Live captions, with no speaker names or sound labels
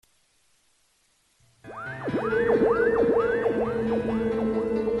Welcome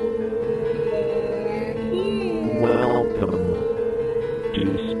to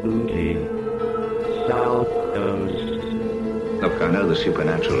Spooky South Coast. Look, I know the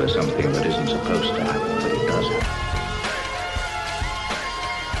supernatural is something that isn't supposed to happen, but it does happen.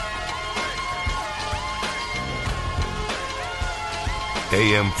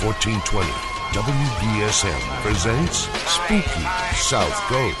 AM 1420, WBSM presents Spooky South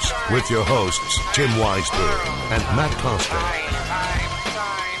Coast with your hosts, Tim Weisberg and Matt Costa.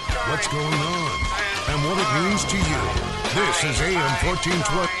 What's going on and what it means to you. This is AM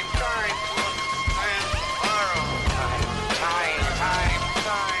 1420.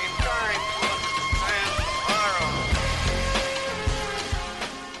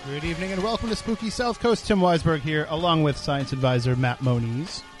 Good evening and welcome to Spooky South Coast. Tim Weisberg here, along with science advisor Matt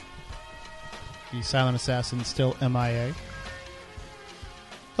Moniz. The silent assassin still MIA.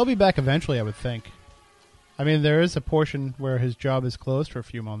 He'll be back eventually, I would think. I mean, there is a portion where his job is closed for a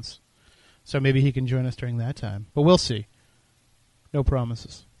few months, so maybe he can join us during that time. But we'll see. No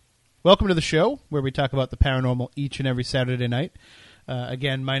promises. Welcome to the show, where we talk about the paranormal each and every Saturday night.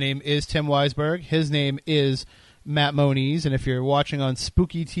 Again, my name is Tim Weisberg. His name is Matt Moniz, and if you're watching on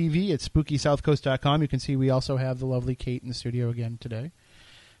Spooky TV at SpookySouthCoast.com, you can see we also have the lovely Kate in the studio again today.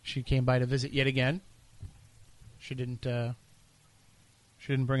 She came by to visit yet again. She didn't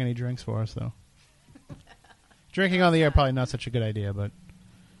bring any drinks for us, though. Drinking on the air probably not such a good idea, but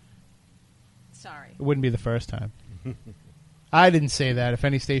sorry, it wouldn't be the first time. I didn't say that. If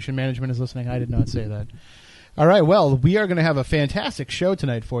any station management is listening, I did not say that. All right, well, we are going to have a fantastic show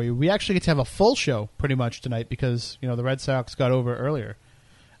tonight for you. We actually get to have a full show pretty much tonight because, you know, the Red Sox got over earlier.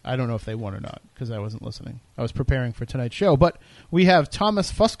 I don't know if they won or not because I wasn't listening. I was preparing for tonight's show. But we have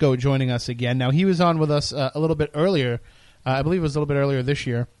Thomas Fusco joining us again. Now, he was on with us a little bit earlier. I believe it was a little bit earlier this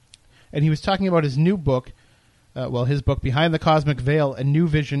year. And he was talking about his new book, his book, Behind the Cosmic Veil, A New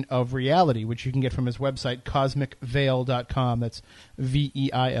Vision of Reality, which you can get from his website, cosmicveil.com. That's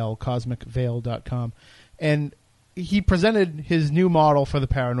V-E-I-L, cosmicveil.com. And he presented his new model for the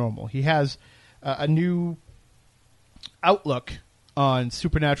paranormal. He has a new outlook on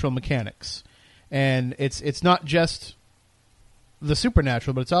supernatural mechanics. And it's not just the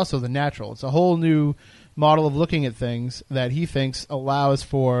supernatural, but it's also the natural. It's a whole new model of looking at things that he thinks allows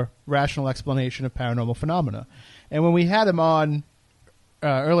for rational explanation of paranormal phenomena. And when we had him on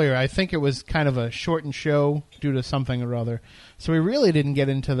earlier, I think it was kind of a shortened show due to something or other. So we really didn't get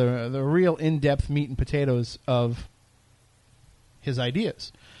into the real in-depth meat and potatoes of his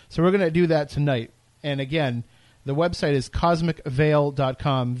ideas. So we're going to do that tonight. And again, the website is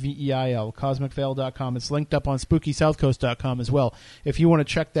cosmicveil.com, V-E-I-L, cosmicveil.com. It's linked up on SpookySouthCoast.com as well. If you want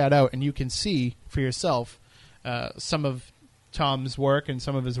to check that out and you can see for yourself some of Tom's work and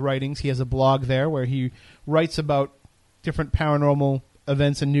some of his writings. He has a blog there where he writes about different paranormal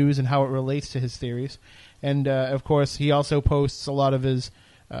events and news and how it relates to his theories. And, of course, he also posts a lot of his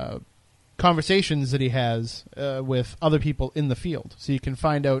conversations that he has with other people in the field. So you can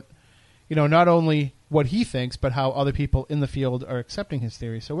find out, you know, not only what he thinks, but how other people in the field are accepting his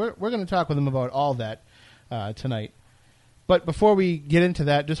theory. So we're going to talk with him about all that tonight. But before we get into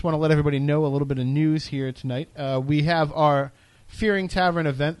that, just want to let everybody know a little bit of news here tonight. We have our Fearing Tavern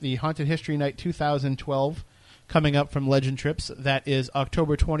event, the Haunted History Night 2012, coming up from Legend Trips. That is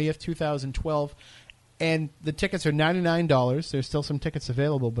October 20th, 2012. And the tickets are $99. There's still some tickets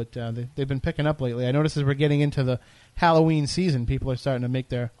available, but they've been picking up lately. I notice as we're getting into the Halloween season, people are starting to make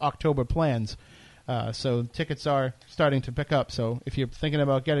their October plans. So tickets are starting to pick up. So if you're thinking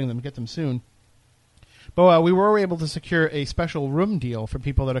about getting them, get them soon. But we were able to secure a special room deal for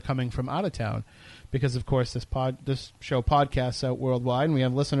people that are coming from out of town because, of course, this show podcasts out worldwide, and we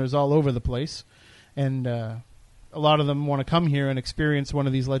have listeners all over the place. And a lot of them want to come here and experience one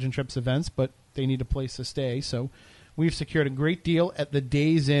of these Legend Trips events, but they need a place to stay. So we've secured a great deal at the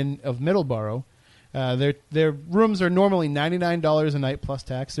Days Inn of Middleborough. Their rooms are normally $99 a night plus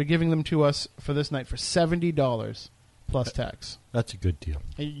tax. They're giving them to us for this night for $70 plus tax. That's a good deal.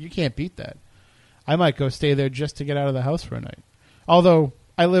 You can't beat that. I might go stay there just to get out of the house for a night. Although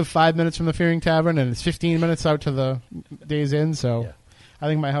I live 5 minutes from the Fearing Tavern and it's 15 minutes out to the Days Inn, so yeah. I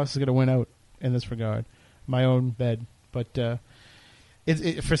think my house is going to win out in this regard. My own bed. But for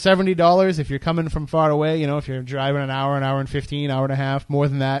 $70, if you're coming from far away, you know, if you're driving an hour and 15, hour and a half, more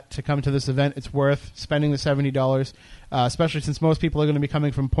than that to come to this event, it's worth spending the $70, especially since most people are going to be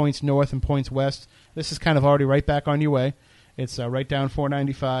coming from points north and points west. This is kind of already right back on your way. It's right down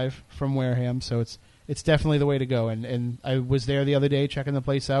 495 from Wareham, so it's definitely the way to go. And I was there the other day checking the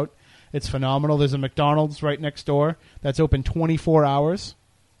place out. It's phenomenal. There's a McDonald's right next door that's open 24 hours.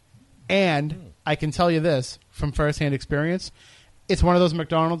 And I can tell you this from firsthand experience. It's one of those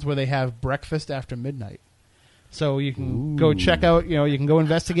McDonald's where they have breakfast after midnight. So you can go check out, you can go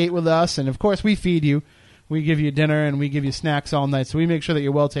investigate with us. And, of course, we feed you. We give you dinner and we give you snacks all night. So we make sure that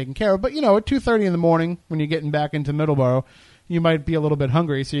you're well taken care of. But, at 2:30 in the morning when you're getting back into Middleborough, you might be a little bit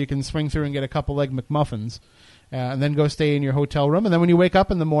hungry. So you can swing through and get a couple Egg McMuffins and then go stay in your hotel room. And then when you wake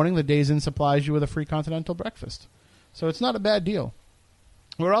up in the morning, the Days Inn supplies you with a free continental breakfast. So it's not a bad deal.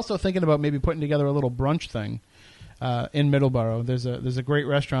 We're also thinking about maybe putting together a little brunch thing. In Middleborough, there's a great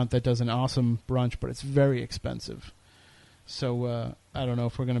restaurant that does an awesome brunch, but it's very expensive. So I don't know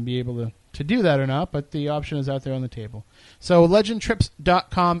if we're going to be able to do that or not, but the option is out there on the table. So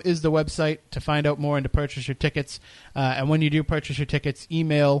legendtrips.com is the website to find out more and to purchase your tickets. And when you do purchase your tickets,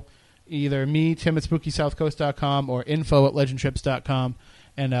 email either me, Tim at SpookySouthCoast.com, or info@legendtrips.com.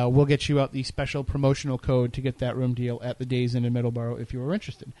 And we'll get you out the special promotional code to get that room deal at the Days Inn in Middleborough if you are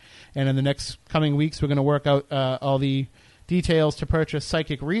interested. And in the next coming weeks, we're going to work out all the details to purchase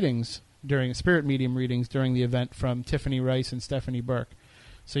psychic readings spirit medium readings during the event from Tiffany Rice and Stephanie Burke.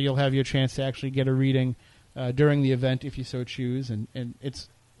 So you'll have your chance to actually get a reading during the event if you so choose. And it's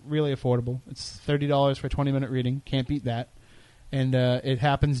really affordable. It's $30 for a 20-minute reading. Can't beat that. And it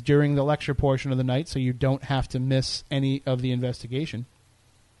happens during the lecture portion of the night, so you don't have to miss any of the investigation.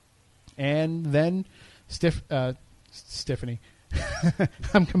 And then Stephanie.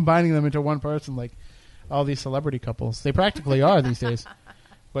 I'm combining them into one person like all these celebrity couples. They practically are these days.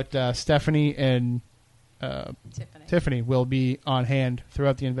 But Stephanie and Tiffany will be on hand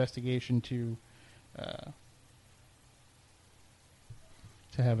throughout the investigation to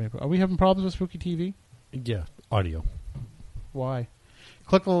have any. Are we having problems with Spooky TV? Yeah, audio. Why?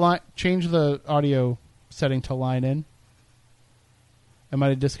 Click the line. Change the audio setting to line in. I might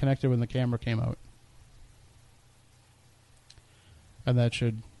have disconnected when the camera came out. And that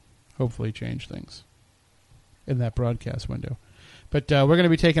should hopefully change things in that broadcast window. But we're going to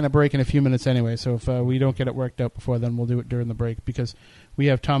be taking a break in a few minutes anyway, so if we don't get it worked out before then, we'll do it during the break because we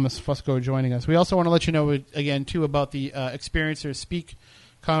have Thomas Fusco joining us. We also want to let you know, again, too, about the Experiencers Speak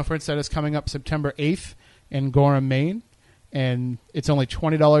conference that is coming up September 8th in Gorham, Maine. And it's only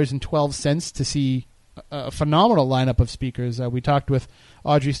 $20.12 to see a phenomenal lineup of speakers. We talked with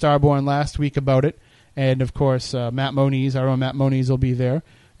Audrey Starborn last week about it. And, of course, Matt Moniz, our own Matt Moniz, will be there.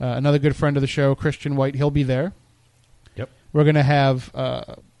 Another good friend of the show, Christian White, he'll be there. Yep. We're going to have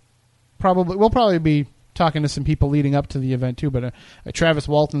we'll probably be talking to some people leading up to the event, too. But Travis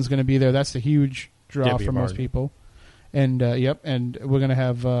Walton's going to be there. That's a huge draw Debbie for most Martin. people. And, and we're going to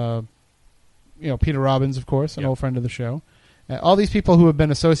have, Peter Robbins, of course, an old friend of the show. All these people who have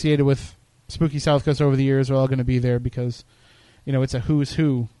been associated with Spooky South Coast over the years are all going to be there because, it's a who's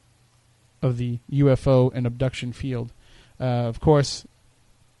who of the UFO and abduction field. Of course,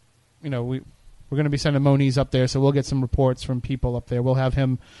 we're going to be sending Moniz up there, so we'll get some reports from people up there. We'll have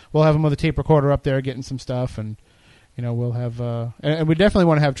him with a tape recorder up there getting some stuff, and we'll have and we definitely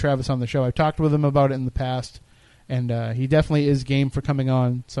want to have Travis on the show. I've talked with him about it in the past, and he definitely is game for coming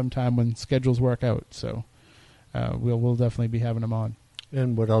on sometime when schedules work out. So we'll definitely be having him on.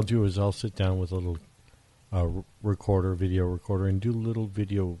 And what I'll do is I'll sit down with a little video recorder, and do little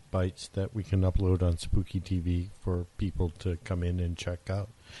video bites that we can upload on Spooky TV for people to come in and check out.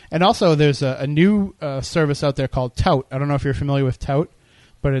 And also, there's a new service out there called Tout. I don't know if you're familiar with Tout,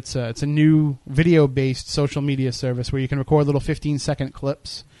 but it's a new video-based social media service where you can record little 15-second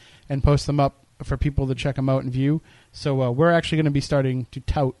clips and post them up for people to check them out and view. So we're actually going to be starting to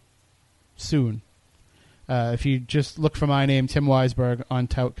tout soon. If you just look for my name, Tim Weisberg, on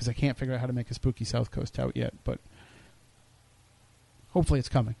Tout, because I can't figure out how to make a Spooky South Coast Tout yet, but hopefully it's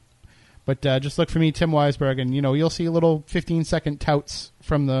coming. But just look for me, Tim Weisberg, and you'll see little 15-second touts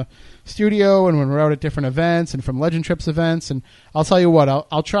from the studio and when we're out at different events and from Legend Trips events. And I'll tell you what,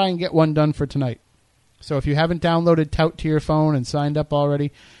 I'll try and get one done for tonight. So if you haven't downloaded Tout to your phone and signed up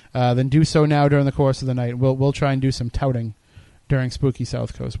already, then do so now during the course of the night. We'll try and do some touting during Spooky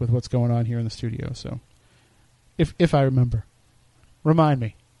South Coast with what's going on here in the studio. So if I remember, remind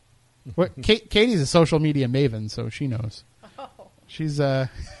me. Katie's a social media maven, so she knows. Oh. She's I'm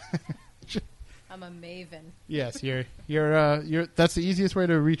a maven. Yes, you're. That's the easiest way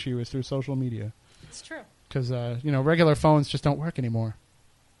to reach you is through social media. It's true. Because regular phones just don't work anymore.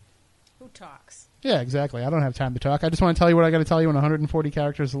 Who talks? Yeah, exactly. I don't have time to talk. I just want to tell you what I got to tell you in 140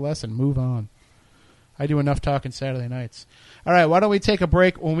 characters or less and move on. I do enough talking Saturday nights. All right, why don't we take a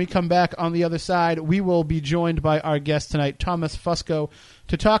break? When we come back on the other side, we will be joined by our guest tonight, Thomas Fusco,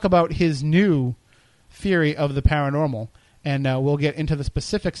 to talk about his new theory of the paranormal. And we'll get into the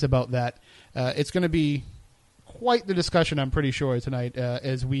specifics about that. It's going to be quite the discussion, I'm pretty sure, tonight,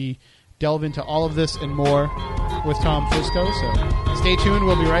 as we delve into all of this and more with Tom Fusco. So stay tuned.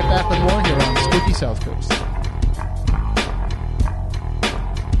 We'll be right back with more here on Spooky South Coast.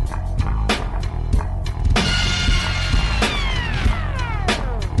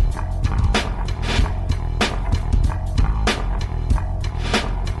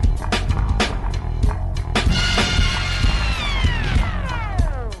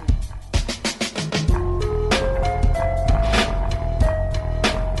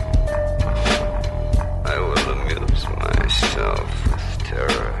 I will amuse myself with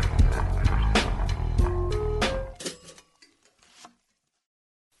terror and murder.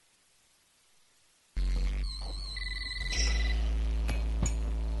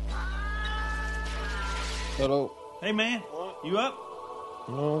 Hello. Hey man, you up?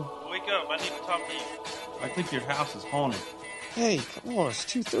 No. Wake up, I need to talk to you. I think your house is haunted. Hey, come on. It's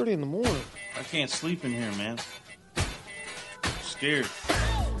 2:30 in the morning. I can't sleep in here, man. I'm scared.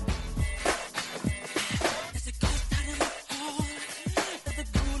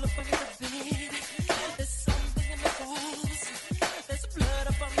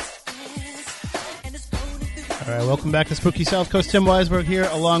 All right, welcome back to Spooky South Coast. Tim Weisberg here,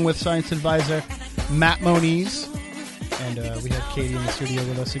 along with science advisor Matt Moniz. And we have Katie in the studio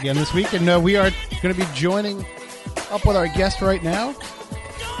with us again this week. And we are going to be joining up with our guest right now.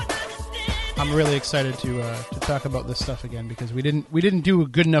 I'm really excited to talk about this stuff again because we didn't do a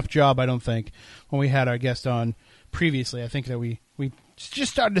good enough job, I don't think, when we had our guest on previously. I think that we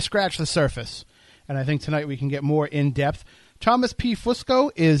just started to scratch the surface. And I think tonight we can get more in-depth. Thomas P.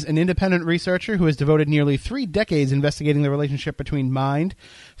 Fusco is an independent researcher who has devoted nearly 3 decades investigating the relationship between mind,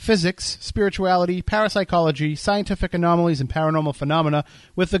 physics, spirituality, parapsychology, scientific anomalies, and paranormal phenomena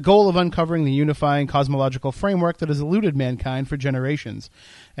with the goal of uncovering the unifying cosmological framework that has eluded mankind for generations.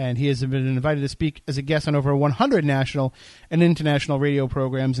 And he has been invited to speak as a guest on over 100 national and international radio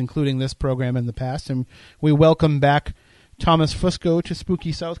programs, including this program in the past. And we welcome back Thomas Fusco to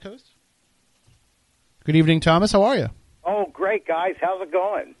Spooky South Coast. Good evening, Thomas. How are you? Oh, great, guys. How's it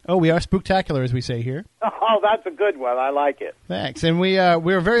going? Oh, we are spooktacular, as we say here. Oh, that's a good one. I like it. Thanks. And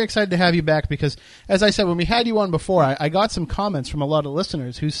we're very excited to have you back because, as I said, when we had you on before, I got some comments from a lot of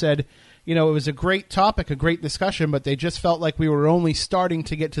listeners who said, it was a great topic, a great discussion, but they just felt like we were only starting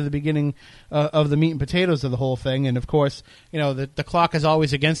to get to the beginning of the meat and potatoes of the whole thing. And, of course, the clock is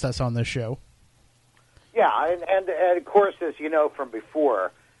always against us on this show. Yeah, and of course, as you know from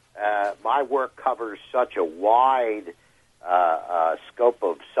before, my work covers such a wide scope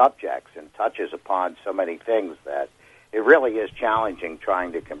of subjects and touches upon so many things that it really is challenging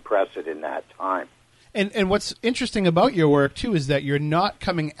trying to compress it in that time. And what's interesting about your work, too, is that you're not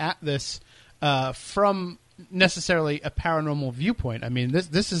coming at this from necessarily a paranormal viewpoint. I mean,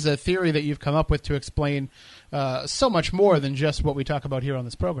 this is a theory that you've come up with to explain so much more than just what we talk about here on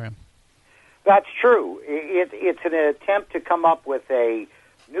this program. That's true. It's an attempt to come up with a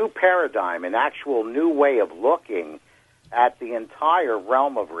new paradigm, an actual new way of looking at the entire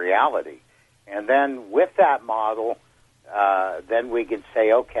realm of reality. And then with that model, then we can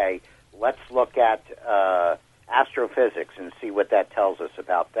say, okay, let's look at astrophysics and see what that tells us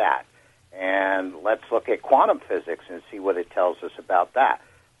about that. And let's look at quantum physics and see what it tells us about that.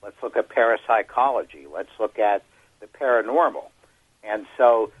 Let's look at parapsychology. Let's look at the paranormal. And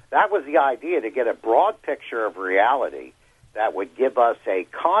so that was the idea, to get a broad picture of reality that would give us a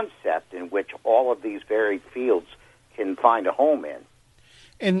concept in which all of these varied fields can find a home in.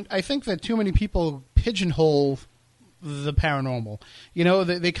 And I think that too many people pigeonhole the paranormal.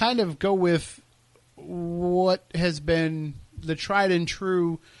 They kind of go with what has been the tried and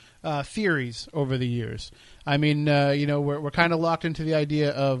true theories over the years. I mean, we're kind of locked into the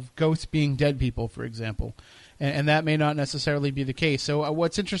idea of ghosts being dead people, for example. And that may not necessarily be the case. So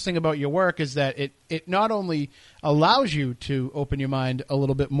what's interesting about your work is that it not only allows you to open your mind a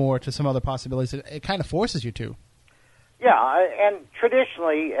little bit more to some other possibilities, it kind of forces you to. Yeah, and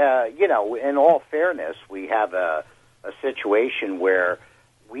traditionally, in all fairness, we have a situation where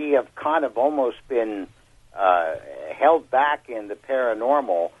we have kind of almost been held back in the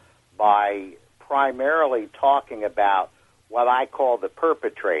paranormal by primarily talking about what I call the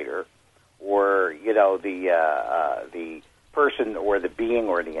perpetrator, or the person or the being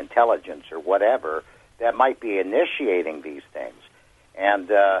or the intelligence or whatever that might be initiating these things. And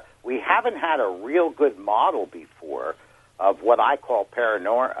we haven't had a real good model before of what I call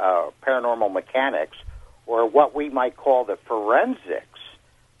paranormal mechanics, or what we might call the forensics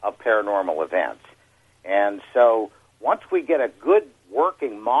of paranormal events. And so once we get a good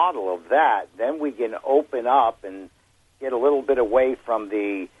working model of that, then we can open up and get a little bit away from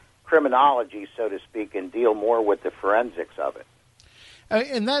the criminology, so to speak, and deal more with the forensics of it.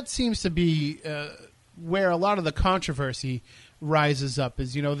 And that seems to be where a lot of the controversy rises up.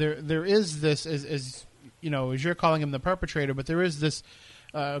 Is there is this as you're calling him the perpetrator, but there is this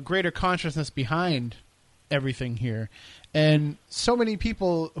greater consciousness behind everything here, and so many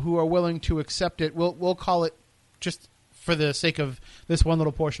people who are willing to accept it. We'll call it, just for the sake of this one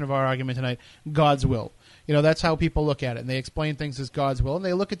little portion of our argument tonight, God's will. That's how people look at it, and they explain things as God's will, and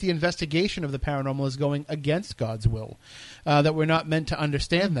they look at the investigation of the paranormal as going against God's will, that we're not meant to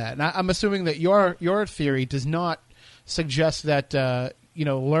understand that. And I'm assuming that your theory does not suggest that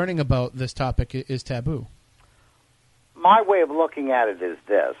learning about this topic is taboo. My way of looking at it is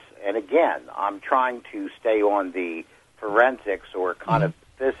this, and again, I'm trying to stay on the forensics or kind of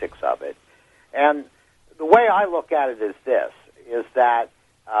physics of it, and the way I look at it is this, is that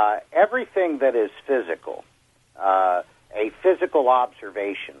everything that is physical, a physical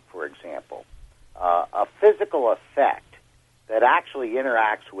observation, for example, a physical effect that actually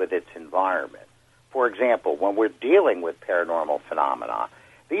interacts with its environment. For example, when we're dealing with paranormal phenomena,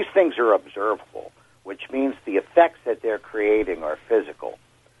 these things are observable, which means the effects that they're creating are physical.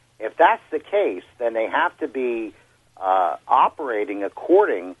 If that's the case, then they have to be operating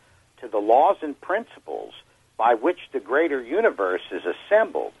according to the laws and principles by which the greater universe is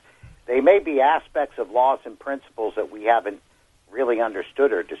assembled. They may be aspects of laws and principles that we haven't really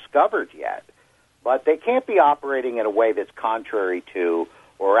understood or discovered yet, but they can't be operating in a way that's contrary to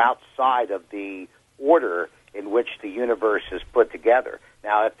or outside of the order in which the universe is put together.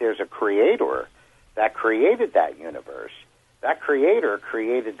 Now, if there's a creator that created that universe, that creator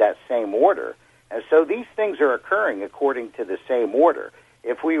created that same order, and so these things are occurring according to the same order.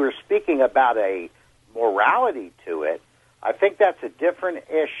 If we were speaking about a morality to it, I think that's a different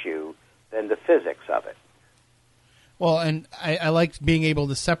issue than the physics of it. Well, and I like being able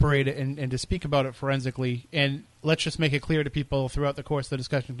to separate it and to speak about it forensically, and let's just make it clear to people throughout the course of the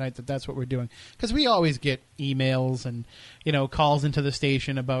discussion tonight that that's what we're doing. Because we always get emails and calls into the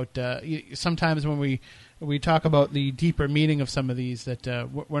station about sometimes when we talk about the deeper meaning of some of these that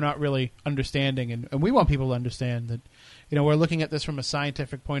we're not really understanding, and we want people to understand that we're looking at this from a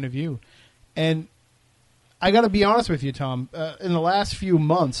scientific point of view. And I got to be honest with you, Tom. In the last few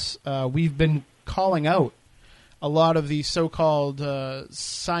months, we've been calling out a lot of these so-called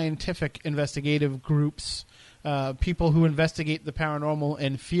scientific investigative groups, people who investigate the paranormal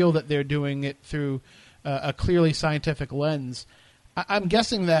and feel that they're doing it through a clearly scientific lens. I'm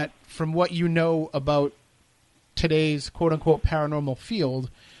guessing that from what you know about today's quote-unquote paranormal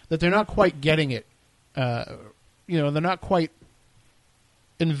field, that they're not quite getting it. They're not quite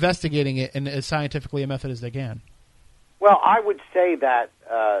investigating it in as scientifically a method as they can. Well, I would say that,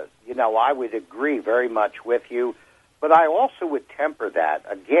 I would agree very much with you, but I also would temper that,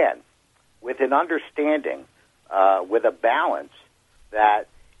 again, with an understanding, with a balance, that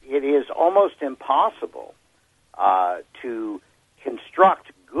it is almost impossible to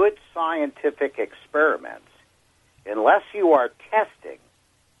construct good scientific experiments unless you are testing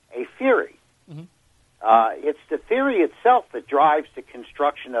a theory. Mm-hmm. It's the theory itself that drives the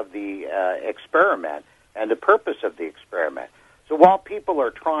construction of the experiment and the purpose of the experiment. So while people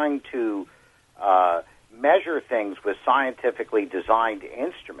are trying to measure things with scientifically designed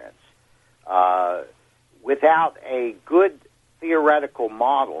instruments, without a good theoretical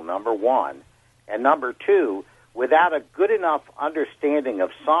model, number one, and number two, without a good enough understanding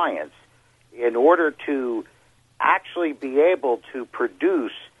of science in order to actually be able to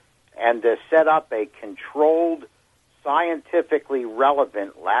produce and to set up a controlled, scientifically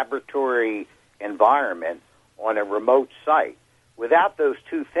relevant laboratory environment on a remote site. Without those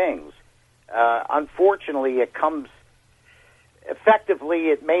two things, unfortunately, it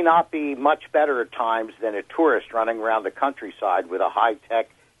may not be much better at times than a tourist running around the countryside with a high-tech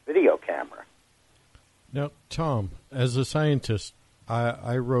video camera. Now, Tom, as a scientist,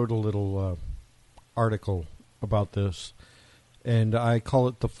 I wrote a little article about this, and I call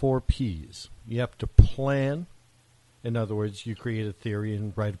it the 4 Ps. You have to plan. In other words, you create a theory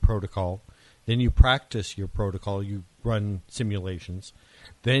and write a protocol. Then you practice your protocol. You run simulations.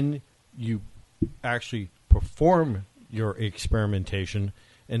 Then you actually perform your experimentation.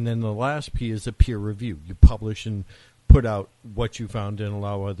 And then the last P is a peer review. You publish and put out what you found and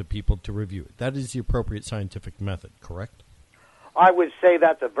allow other people to review it. That is the appropriate scientific method, correct? I would say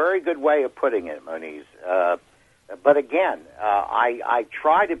that's a very good way of putting it, Moniz. But again, I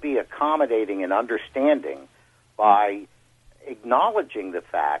try to be accommodating and understanding by acknowledging the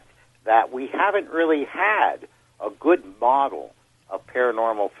fact that we haven't really had a good model of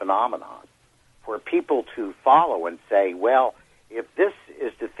paranormal phenomenon for people to follow and say, well, if this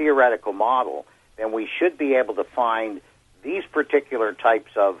is the theoretical model, then we should be able to find these particular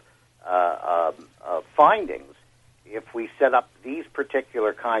types of findings if we set up these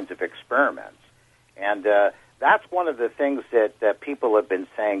particular kinds of experiments. And that's one of the things that people have been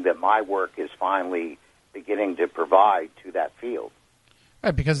saying that my work is finally beginning to provide to that field.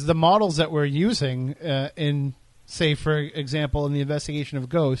 Right, because the models that we're using in, say, for example, in the investigation of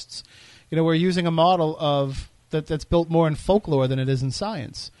ghosts, we're using a model of that's built more in folklore than it is in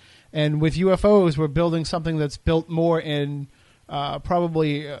science. And with UFOs, we're building something that's built more in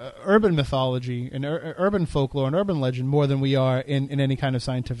probably urban mythology and urban folklore and urban legend more than we are in any kind of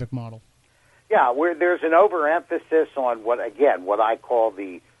scientific model. Yeah, there's an overemphasis on what I call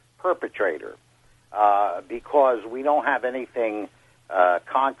the perpetrator, because we don't have anything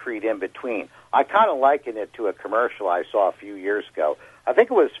concrete in between. I kind of liken it to a commercial I saw a few years ago. I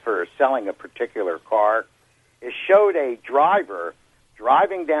think it was for selling a particular car. It showed a driver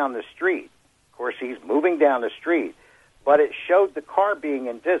driving down the street. Of course, he's moving down the street, but it showed the car being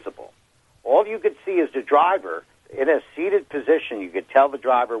invisible. All you could see is the driver in a seated position. You could tell the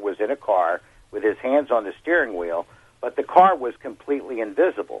driver was in a car with his hands on the steering wheel, but the car was completely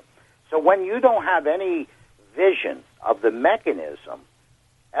invisible. So when you don't have any vision of the mechanism,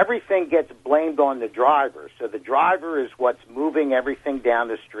 everything gets blamed on the driver. So the driver is what's moving everything down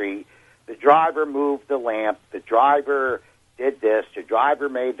the street. The driver moved the lamp. The driver did this. The driver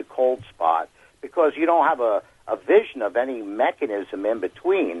made the cold spot, because you don't have a vision of any mechanism in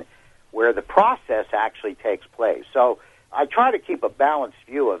between where the process actually takes place. So I try to keep a balanced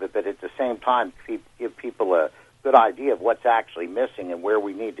view of it, but at the same time give people a good idea of what's actually missing and where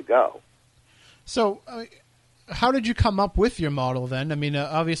we need to go. So how did you come up with your model then? I mean,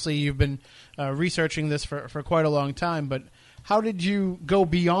 obviously you've been researching this for quite a long time, but how did you go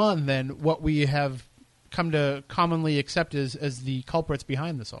beyond then what we have come to commonly accept as the culprits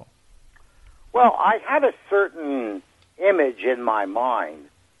behind this all? Well, I had a certain image in my mind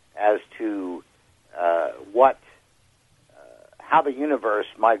as to how the universe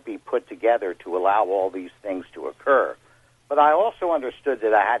might be put together to allow all these things to occur. But I also understood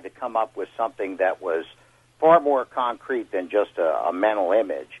that I had to come up with something that was far more concrete than just a mental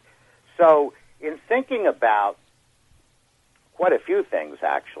image. So in thinking about quite a few things,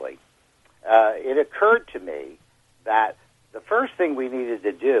 actually, it occurred to me that the first thing we needed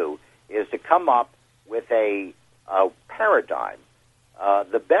to do is to come up with a paradigm,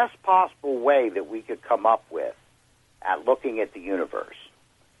 the best possible way that we could come up with at looking at the universe.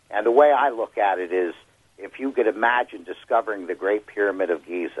 And the way I look at it is, if you could imagine discovering the Great Pyramid of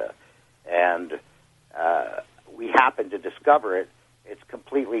Giza, and we happen to discover it, it's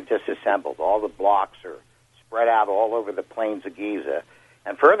completely disassembled. All the blocks are spread out all over the plains of Giza.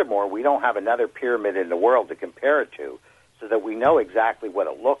 And furthermore, we don't have another pyramid in the world to compare it to, so that we know exactly what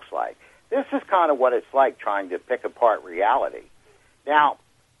it looks like. This is kind of what it's like trying to pick apart reality. Now,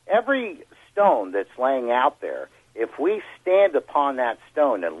 every stone that's laying out there, if we stand upon that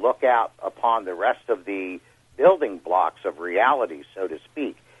stone and look out upon the rest of the building blocks of reality, so to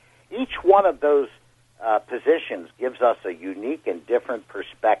speak, each one of those positions gives us a unique and different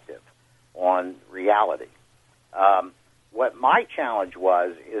perspective on reality. What my challenge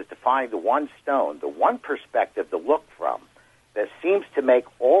was is to find the one stone, the one perspective to look from that seems to make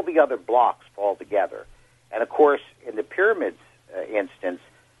all the other blocks fall together. And, of course, in the pyramid's instance,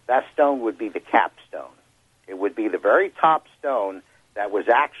 that stone would be the capstone. It would be the very top stone that was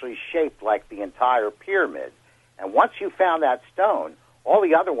actually shaped like the entire pyramid. And once you found that stone, all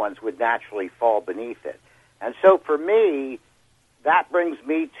the other ones would naturally fall beneath it. And so for me, that brings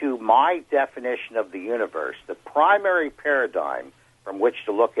me to my definition of the universe, the primary paradigm from which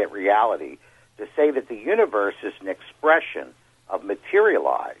to look at reality, to say that the universe is an expression of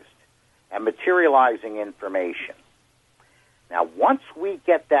materialized and materializing information. Now, once we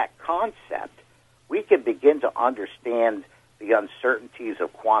get that concept, we can begin to understand the uncertainties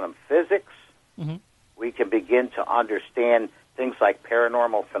of quantum physics. Mm-hmm. We can begin to understand things like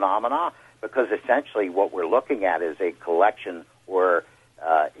paranormal phenomena, because essentially what we're looking at is a collection or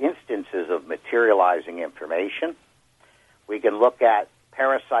instances of materializing information. We can look at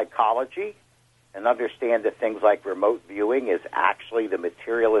parapsychology and understand that things like remote viewing is actually the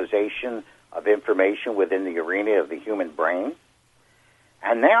materialization of information within the arena of the human brain.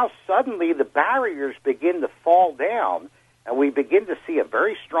 And now suddenly the barriers begin to fall down, and we begin to see a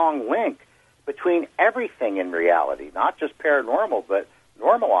very strong link between everything in reality, not just paranormal, but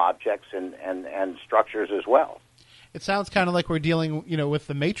normal objects and structures as well. It sounds kind of like we're dealing, with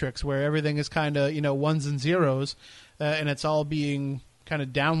the Matrix, where everything is kind of, ones and zeros, and it's all being kind of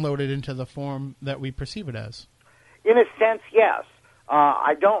downloaded into the form that we perceive it as. In a sense, yes.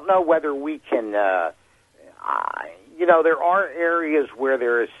 I don't know whether we can, there are areas where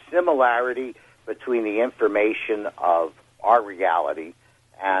there is similarity between the information of our reality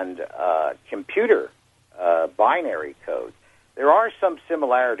and computer binary code. There are some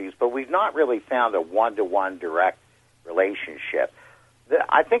similarities, but we've not really found a one-to-one direct relationship.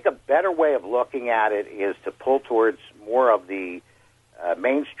 I think a better way of looking at it is to pull towards more of the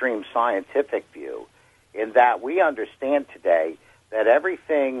mainstream scientific view, in that we understand today that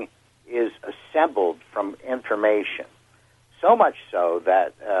everything is assembled from information. So much so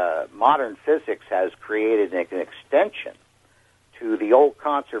that modern physics has created an extension to the old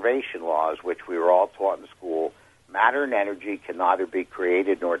conservation laws, which we were all taught in school. Matter and energy can neither be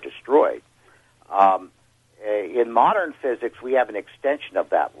created nor destroyed. In modern physics, we have an extension of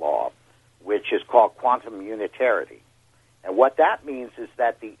that law, which is called quantum unitarity. And what that means is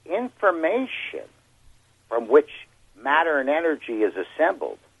that the information from which matter and energy is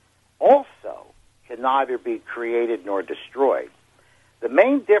assembled also can neither be created nor destroyed. The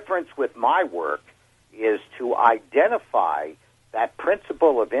main difference with my work is to identify that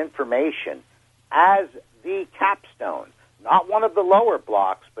principle of information as the capstone, not one of the lower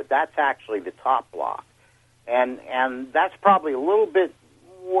blocks, but that's actually the top block. And that's probably a little bit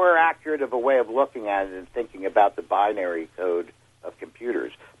more accurate of a way of looking at it and thinking about the binary code of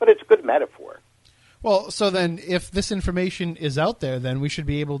computers. But it's a good metaphor. Well, so then if this information is out there, then we should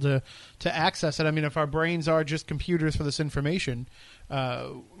be able to access it. I mean, if our brains are just computers for this information,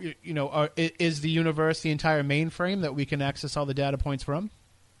 is the universe the entire mainframe that we can access all the data points from?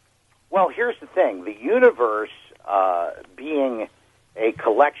 Well, here's the thing. The universe, being a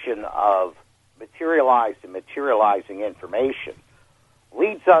collection of materialized and materializing information,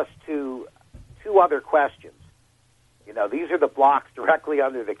 leads us to two other questions. These are the blocks directly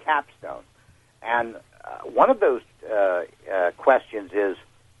under the capstone. And one of those questions is,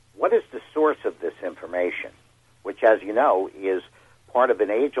 what is the source of this information? Which, as you know, is part of an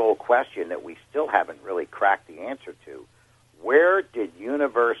age-old question that we still haven't really cracked the answer to. Where did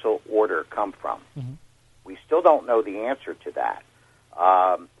universal order come from? Mm-hmm. We still don't know the answer to that.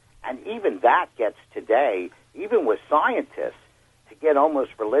 And even that gets today, even with scientists, to get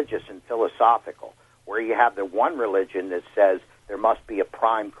almost religious and philosophical, where you have the one religion that says there must be a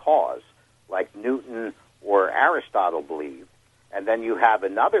prime cause, like Newton or Aristotle believed. And then you have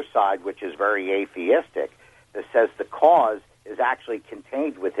another side, which is very atheistic, that says the cause is actually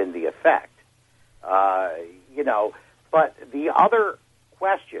contained within the effect. But the other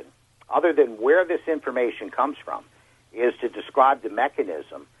question, other than where this information comes from, is to describe the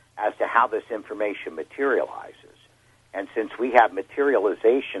mechanism as to how this information materializes. And since we have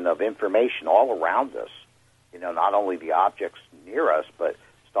materialization of information all around us, not only the objects near us, but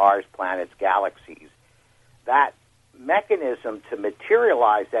stars, planets, galaxies, that mechanism to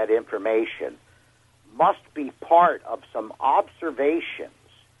materialize that information must be part of some observations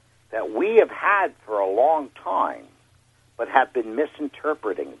that we have had for a long time, but have been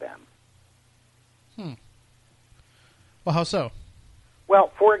misinterpreting them. Well, how so?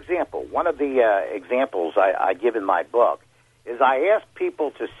 Well, for example, one of the examples I give in my book is I ask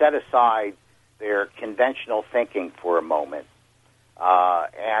people to set aside their conventional thinking for a moment.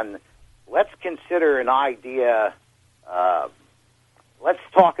 And let's consider an idea. Let's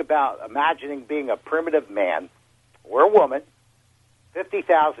talk about imagining being a primitive man or a woman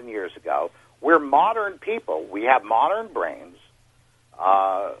 50,000 years ago. We're modern people. We have modern brains,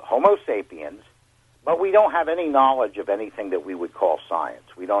 Homo sapiens, but we don't have any knowledge of anything that we would call science.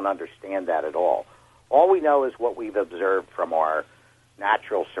 We don't understand that at all. All we know is what we've observed from our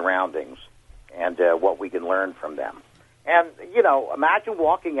natural surroundings and what we can learn from them. And, imagine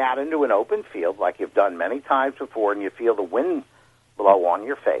walking out into an open field like you've done many times before, and you feel the wind blow on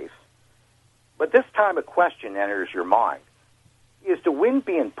your face. But this time a question enters your mind. Is the wind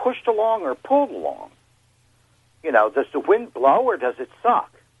being pushed along or pulled along? Does the wind blow or does it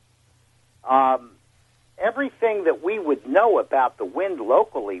suck? Everything that we would know about the wind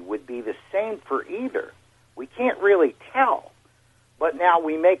locally would be the same for either. We can't really tell. But now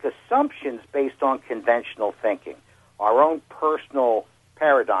we make assumptions based on conventional thinking, our own personal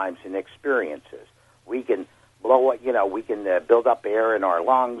paradigms and experiences. We can build up air in our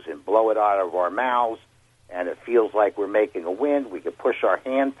lungs and blow it out of our mouths, and it feels like we're making a wind. We can push our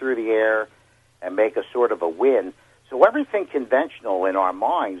hand through the air and make a sort of a wind. So everything conventional in our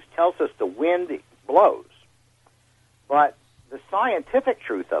minds tells us the wind blows. But the scientific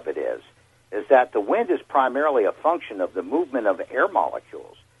truth of it is that the wind is primarily a function of the movement of air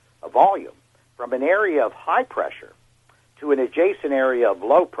molecules, a volume, from an area of high pressure to an adjacent area of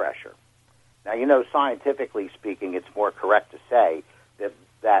low pressure. Now, scientifically speaking, it's more correct to say that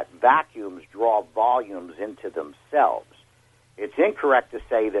that vacuums draw volumes into themselves. It's incorrect to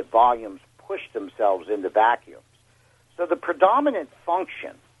say that volumes push themselves into vacuums. So the predominant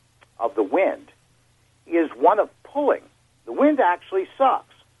function of the wind is one of pulling. The wind actually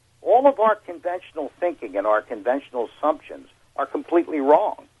sucks. All of our conventional thinking and our conventional assumptions are completely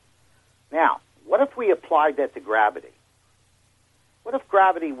wrong. Now, what if we applied that to gravity? What if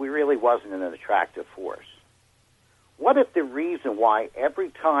gravity really wasn't an attractive force? What if the reason why every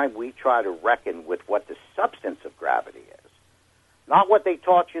time we try to reckon with what the substance of gravity is, not what they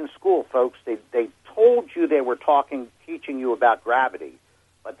taught you in school, folks, they told you they were teaching you about gravity,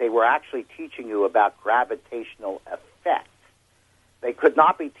 but they were actually teaching you about gravitational effect. They could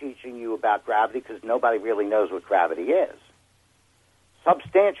not be teaching you about gravity because nobody really knows what gravity is.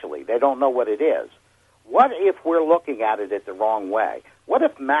 Substantially, they don't know what it is. What if we're looking at it the wrong way? What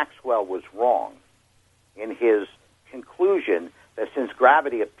if Maxwell was wrong in his conclusion that since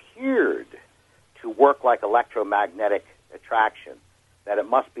gravity appeared to work like electromagnetic attraction, that it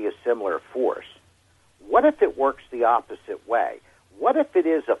must be a similar force? What if it works the opposite way? What if it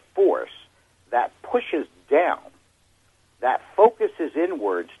is a force that pushes down, that focuses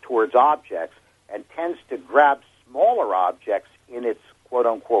inwards towards objects and tends to grab smaller objects in its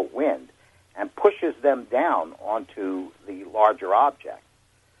quote-unquote wind and pushes them down onto the larger object?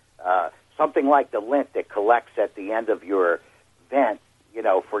 Something like the lint that collects at the end of your vent,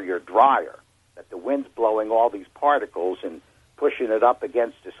 for your dryer, that the wind's blowing all these particles and pushing it up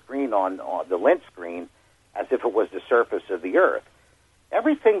against the screen on the lint screen as if it was the surface of the earth.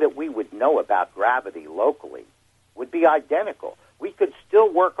 Everything that we would know about gravity locally would be identical. We could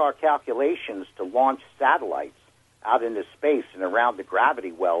still work our calculations to launch satellites out into space and around the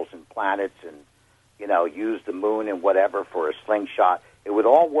gravity wells and planets and, use the moon and whatever for a slingshot. It would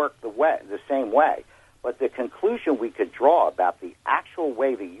all work the same way. But the conclusion we could draw about the actual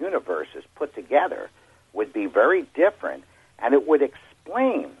way the universe is put together would be very different, and it would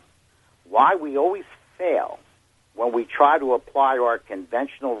explain why we always fail when we try to apply our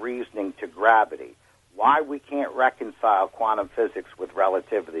conventional reasoning to gravity, why we can't reconcile quantum physics with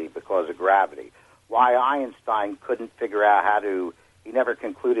relativity because of gravity, why Einstein couldn't figure out he never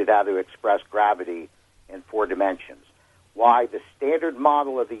concluded how to express gravity in 4 dimensions, why the standard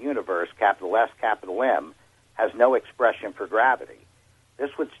model of the universe, capital S, capital M, has no expression for gravity. This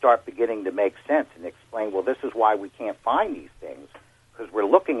would start beginning to make sense and explain, well, this is why we can't find these things, because we're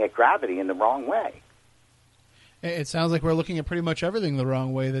looking at gravity in the wrong way. It sounds like we're looking at pretty much everything the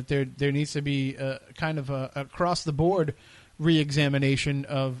wrong way, that there needs to be kind of a across-the-board re-examination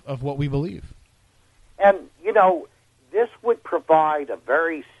of what we believe. And, this would provide a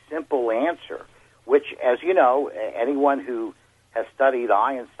very simple answer, which, as you know, anyone who has studied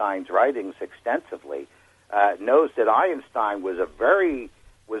Einstein's writings extensively knows that Einstein was very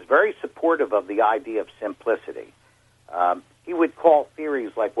supportive of the idea of simplicity. He would call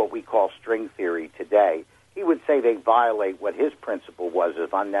theories like what we call string theory today, he would say they violate what his principle was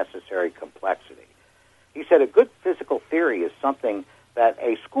of unnecessary complexity. He said a good physical theory is something that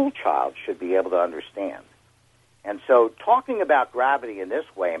a school child should be able to understand. And so talking about gravity in this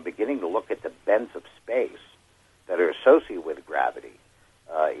way and beginning to look at the bends of space that are associated with gravity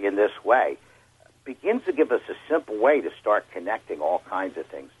in this way begins to give us a simple way to start connecting all kinds of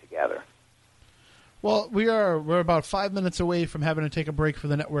things together. Well, we're about 5 minutes away from having to take a break for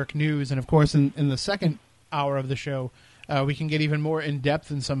the network news, and of course in the second hour of the show we can get even more in-depth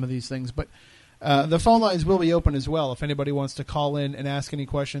in some of these things. But the phone lines will be open as well if anybody wants to call in and ask any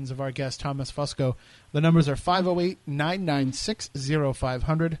questions of our guest, Thomas Fusco. The numbers are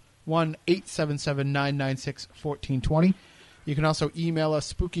 508-996-0500, 1-877-996-1420. You can also email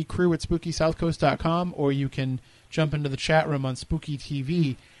us, spookycrew@spookysouthcoast.com, or you can jump into the chat room on Spooky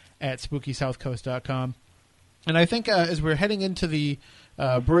TV at spookysouthcoast.com. And I think as we're heading into the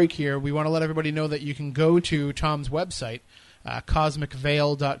break here, we want to let everybody know that you can go to Tom's website,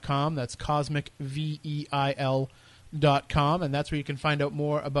 cosmicveil.com. That's cosmicveil.com, and that's where you can find out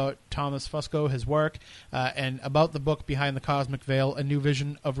more about Thomas Fusco, his work, and about the book Behind the Cosmic Veil, A New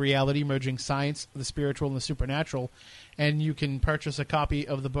Vision of Reality, Merging Science, the Spiritual, and the Supernatural. And you can purchase a copy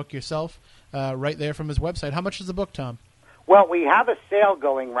of the book yourself right there from his website. How much is the book, Tom? Well, we have a sale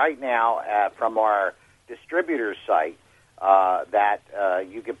going right now from our distributor's site that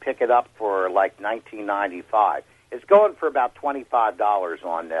you can pick it up for like $19.95. It's going for about $25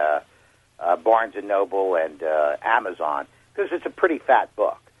 on Barnes & Noble and Amazon because it's a pretty fat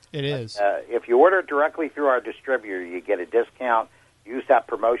book. It is. If you order it directly through our distributor, you get a discount. Use that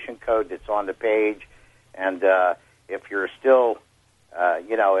promotion code that's on the page. And if you're still,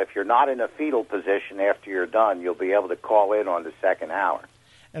 if you're not in a fetal position after you're done, you'll be able to call in on the second hour.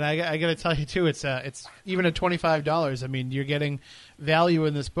 And I got to tell you too, it's even at $25. I mean, you're getting value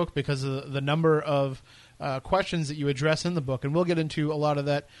in this book because of the number of questions that you address in the book, and we'll get into a lot of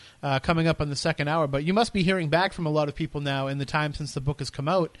that coming up in the second hour. But you must be hearing back from a lot of people now in the time since the book has come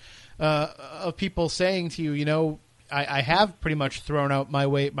out, of people saying to you, you know, I have pretty much thrown out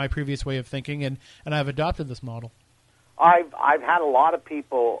my previous way of thinking, and I've adopted this model. I've had a lot of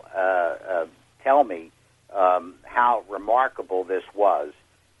people tell me how remarkable this was,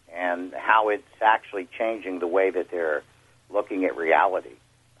 and how it's actually changing the way that they're looking at reality.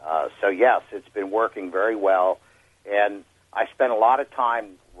 So yes, it's been working very well, and I spent a lot of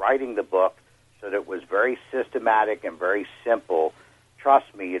time writing the book so that it was very systematic and very simple.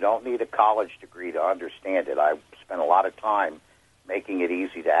 Trust me, you don't need a college degree to understand it. I spent a lot of time making it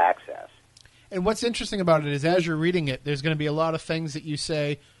easy to access. And what's interesting about it is as you're reading it, there's going to be a lot of things that you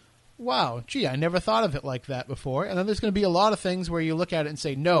say, wow, gee, I never thought of it like that before. And then there's going to be a lot of things where you look at it and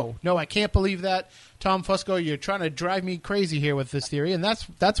say, no, I can't believe that. Tom Fusco, you're trying to drive me crazy here with this theory. And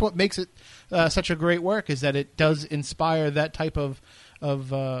that's what makes it such a great work, is that it does inspire that type of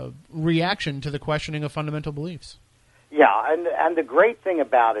reaction to the questioning of fundamental beliefs. Yeah, and the great thing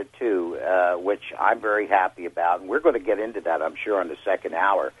about it, too, which I'm very happy about, and we're going to get into that, I'm sure, in the second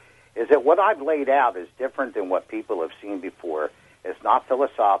hour, is that what I've laid out is different than what people have seen before. It's not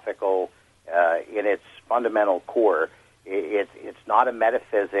philosophical in its fundamental core. It's not a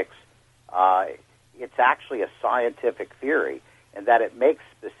metaphysics. It's actually a scientific theory, in that it makes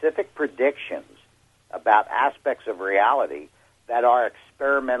specific predictions about aspects of reality that are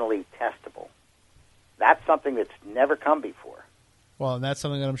experimentally testable. That's something that's never come before. Well, and that's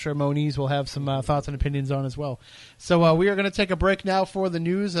something that I'm sure Moniz will have some thoughts and opinions on as well. So we are going to take a break now for the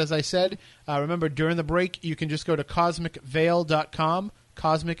news. As I said, remember, during the break, you can just go to cosmicveil.com,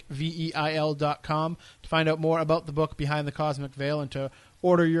 cosmicveil.com, to find out more about the book Behind the Cosmic Veil and to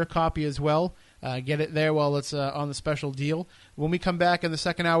order your copy as well. Get it there while it's on the special deal. When we come back in the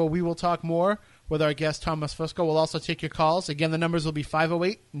second hour, we will talk more with our guest, Thomas Fusco. We'll also take your calls. Again, the numbers will be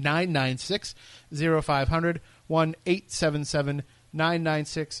 508-996-0500,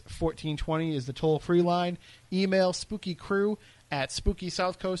 1-877-996-1420 is the toll-free line. Email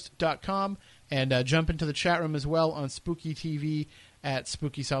spookycrew@spookysouthcoast.com, and jump into the chat room as well on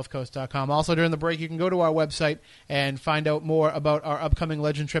spookytv@spookysouthcoast.com. Also, during the break, you can go to our website and find out more about our upcoming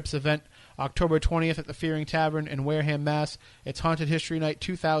Legend Trips event, October 20th at the Fearing Tavern in Wareham, Mass. It's Haunted History Night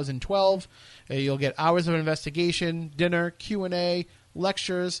 2012. You'll get hours of investigation, dinner, Q&A,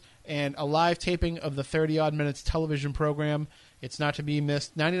 lectures, and a live taping of the 30-odd minutes television program. It's not to be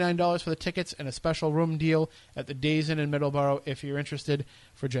missed. $99 for the tickets and a special room deal at the Days Inn in Middleborough if you're interested,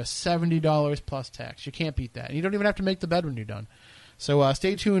 for just $70 plus tax. You can't beat that. And you don't even have to make the bed when you're done. So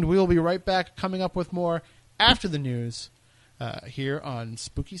stay tuned. We will be right back, coming up with more after the news here on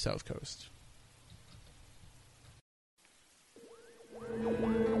Spooky South Coast.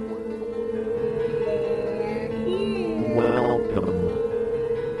 Welcome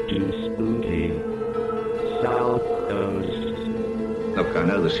to Spooky South Coast. Look, I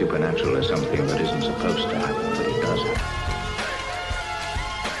know the supernatural is something that isn't supposed to happen, but it does happen.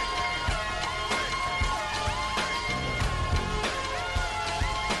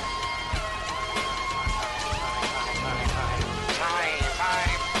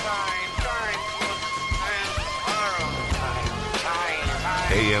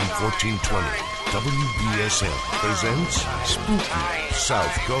 AM 1420, WBSM presents Spooky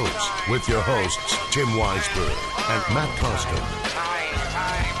South Coast with your hosts, Tim Weisberg and Matt Costa.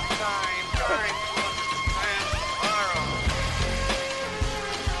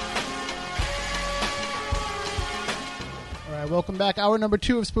 All right, welcome back. Hour number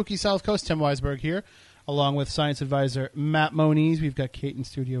 2 of Spooky South Coast. Tim Weisberg here, along with science advisor Matt Moniz. We've got Kate in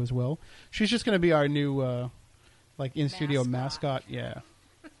studio as well. She's just going to be our new, in-studio mascot. Yeah.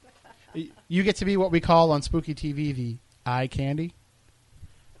 You get to be what we call on Spooky TV the eye candy,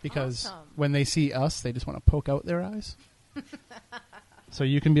 because when they see us, they just want to poke out their eyes. So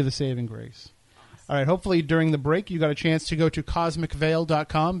you can be the saving grace. All right, hopefully during the break you got a chance to go to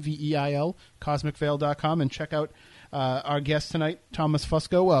cosmicveil.com, V-E-I-L, cosmicveil.com, and check out our guest tonight, Thomas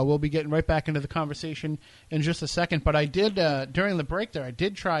Fusco. We'll be getting right back into the conversation in just a second, but I did, during the break there, I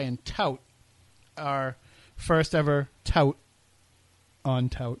did try and tout our first ever tout on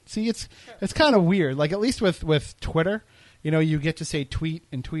tout. See, it's kind of weird. Like, at least with Twitter, you know, you get to say tweet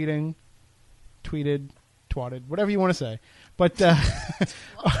and tweeting, tweeted, twatted, whatever you want to say. But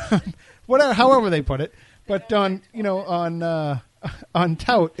whatever, however they put it. But on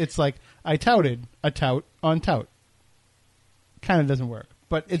tout, it's like I touted a tout on tout. Kind of doesn't work,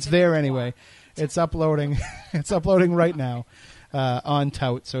 but it's there anyway. It's uploading. It's uploading right now. on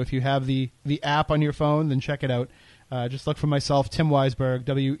Tout. So if you have the app on your phone, then check it out. Just look for myself, Tim Weisberg,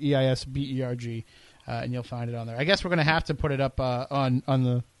 Weisberg, and you'll find it on there. I guess we're going to have to put it up on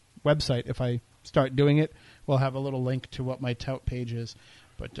the website. If I start doing it, we'll have a little link to what my Tout page is.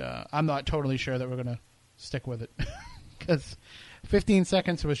 But I'm not totally sure that we're going to stick with it because 15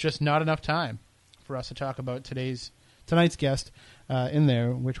 seconds was just not enough time for us to talk about tonight's guest in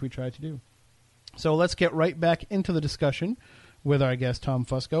there, which we tried to do. So let's get right back into the discussion with our guest, Tom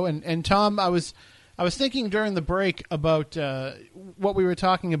Fusco. And Tom, I was thinking during the break about what we were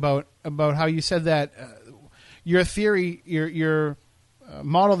talking about how you said that your theory, your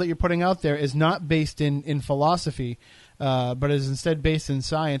model that you're putting out there is not based in philosophy, but is instead based in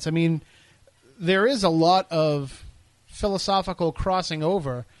science. I mean, there is a lot of philosophical crossing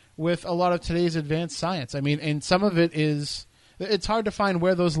over with a lot of today's advanced science. I mean, and some of it's hard to find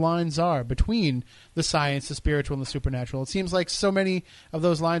where those lines are between the science, the spiritual, and the supernatural. It seems like so many of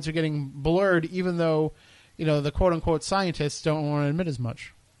those lines are getting blurred, even though, the quote-unquote scientists don't want to admit as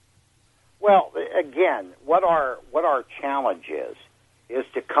much. Well, again, what our challenge is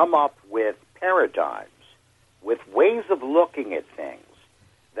to come up with paradigms, with ways of looking at things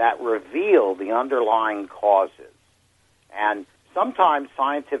that reveal the underlying causes. And sometimes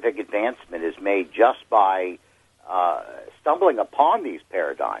scientific advancement is made just by stumbling upon these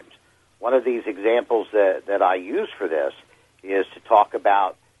paradigms. One of these examples that I use for this is to talk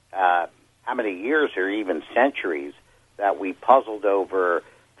about how many years or even centuries that we puzzled over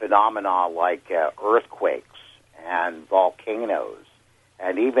phenomena like earthquakes and volcanoes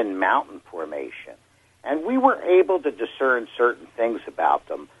and even mountain formation. And we were able to discern certain things about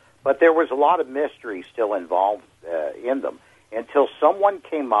them, but there was a lot of mystery still involved in them until someone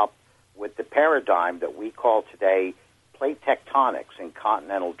came up with the paradigm that we call today plate tectonics and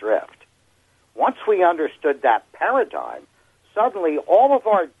continental drift. Once we understood that paradigm, suddenly all of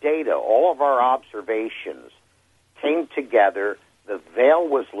our data, all of our observations came together, the veil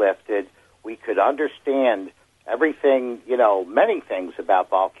was lifted, we could understand everything, many things about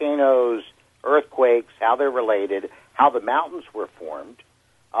volcanoes, earthquakes, how they're related, how the mountains were formed,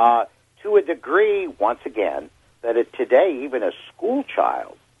 to a degree, once again, that today even a school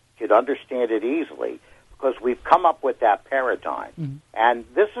child could understand it easily because we've come up with that paradigm. Mm-hmm. And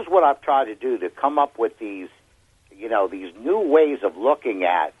this is what I've tried to do, to come up with these new ways of looking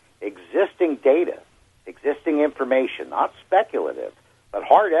at existing data, existing information, not speculative, but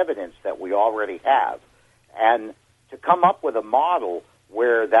hard evidence that we already have, and to come up with a model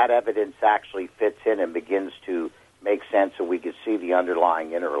where that evidence actually fits in and begins to make sense so we can see the underlying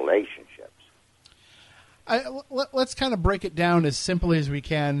interrelationships. Let's kind of break it down as simply as we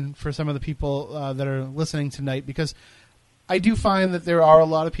can for some of the people that are listening tonight, because I do find that there are a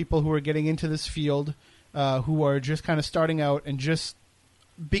lot of people who are getting into this field who are just kind of starting out and just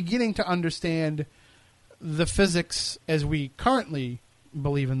beginning to understand the physics as we currently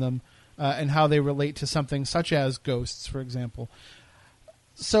believe in them and how they relate to something such as ghosts, for example.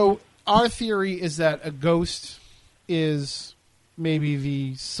 So our theory is that a ghost is maybe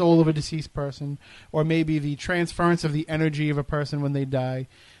the soul of a deceased person, or maybe the transference of the energy of a person when they die.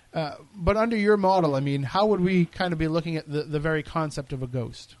 But under your model, I mean, how would we kind of be looking at the very concept of a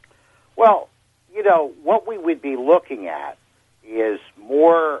ghost? Well, what we would be looking at is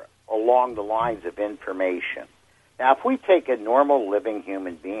more along the lines of information. Now, if we take a normal living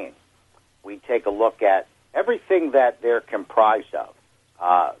human being, we take a look at everything that they're comprised of,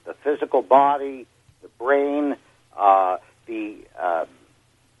 the physical body, the brain,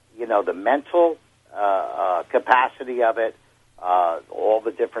 the mental capacity of it, all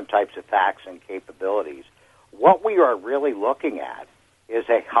the different types of facts and capabilities. What we are really looking at is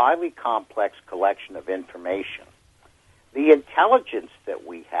a highly complex collection of information. The intelligence that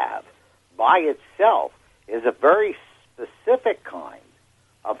we have by itself is a very specific kind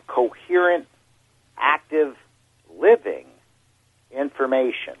of coherent, active, living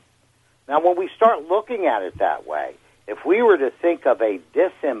information. Now, when we start looking at it that way, if we were to think of a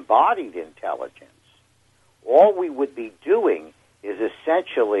disembodied intelligence, all we would be doing is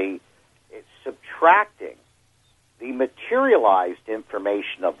essentially subtracting the materialized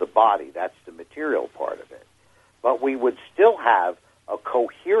information of the body. That's the material part of it. But we would still have a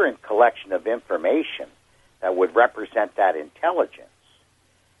coherent collection of information that would represent that intelligence.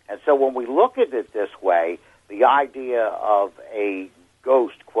 And so when we look at it this way, the idea of a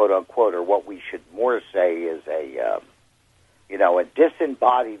ghost, quote unquote, or what we should more say is a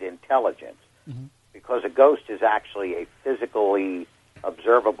disembodied intelligence, mm-hmm. because a ghost is actually a physically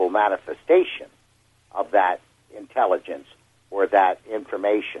observable manifestation of that intelligence or that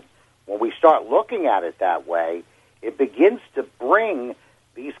information. When we start looking at it that way, it begins to bring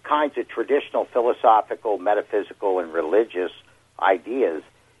these kinds of traditional philosophical, metaphysical, and religious ideas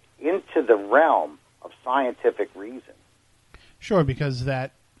into the realm of scientific reason. Sure, because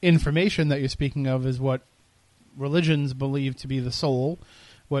that information that you're speaking of is what religions believe to be the soul,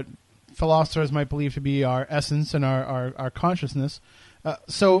 what philosophers might believe to be our essence and our consciousness.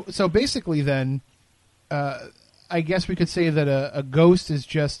 So basically then, I guess we could say that a ghost is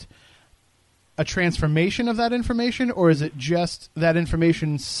just a transformation of that information, or is it just that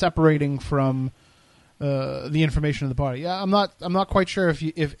information separating from the information of the body? Yeah, I'm not quite sure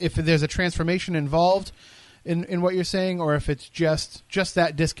if there's a transformation involved in what you're saying, or if it's just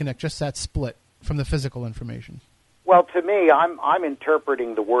that disconnect, just that split from the physical information. Well, to me, I'm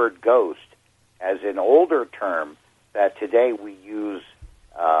interpreting the word ghost as an older term that today we use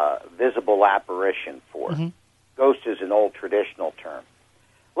visible apparition for. Mm-hmm. Ghost is an old traditional term.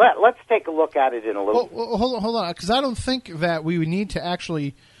 Let's take a look at it in a little. Well, hold on, because I don't think that we would need to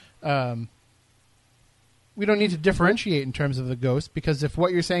actually. We don't need to differentiate in terms of the ghost, because if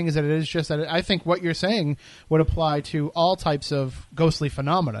what you're saying is that it is just that, I think what you're saying would apply to all types of ghostly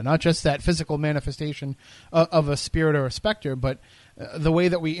phenomena, not just that physical manifestation of a spirit or a specter, but the way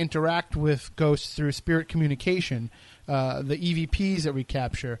that we interact with ghosts through spirit communication, the EVPs that we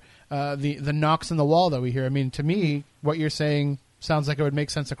capture, the knocks on the wall that we hear. I mean, to me, what you're saying sounds like it would make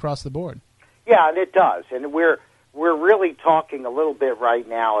sense across the board. Yeah, and it does. And we're really talking a little bit right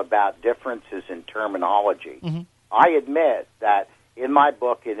now about differences in terminology. Mm-hmm. I admit that in my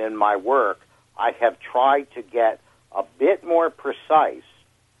book and in my work, I have tried to get a bit more precise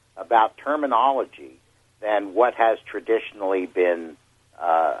about terminology than what has traditionally been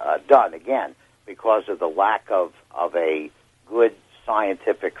done, again, because of the lack of a good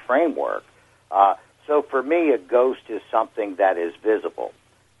scientific framework. So for me, a ghost is something that is visible.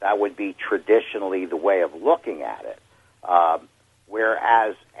 That would be traditionally the way of looking at it.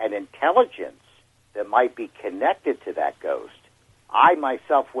 Whereas an intelligence that might be connected to that ghost, I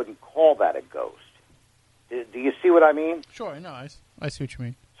myself wouldn't call that a ghost. Do you see what I mean? Sure, no, I see what you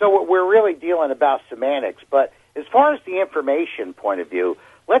mean. So we're really dealing about semantics. But as far as the information point of view,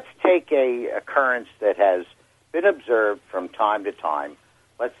 let's take a occurrence that has been observed from time to time.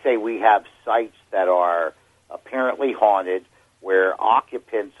 Let's say we have sites that are apparently haunted, where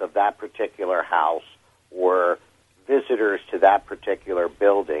occupants of that particular house or visitors to that particular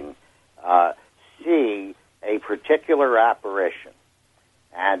building see a particular apparition.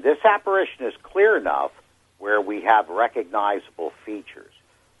 And this apparition is clear enough where we have recognizable features,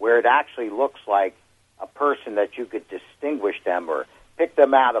 where it actually looks like a person that you could distinguish them or pick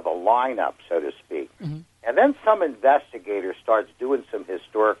them out of a lineup, so to speak. Mm-hmm. And then some investigator starts doing some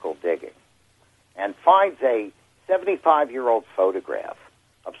historical digging and finds a 75-year-old photograph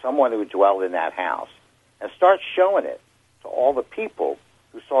of someone who dwelled in that house and starts showing it to all the people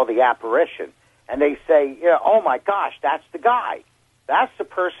who saw the apparition. And they say, yeah, oh, my gosh, that's the guy. That's the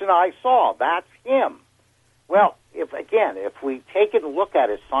person I saw. That's him. Well, if we take it and look at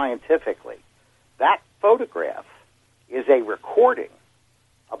it scientifically, that photograph is a recording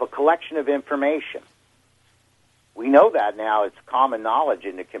of a collection of information. We know that now. It's common knowledge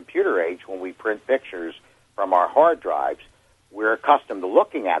in the computer age. When we print pictures from our hard drives, we're accustomed to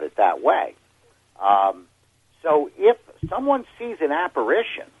looking at it that way. So if someone sees an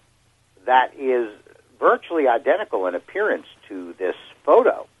apparition that is virtually identical in appearance to this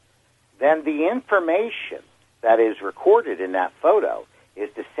photo, then the information that is recorded in that photo is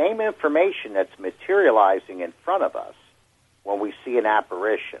the same information that's materializing in front of us when we see an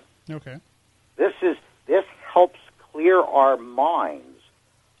apparition. Okay. This helps clear our minds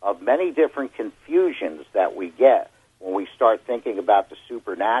of many different confusions that we get when we start thinking about the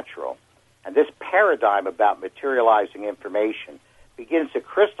supernatural. And this paradigm about materializing information begins to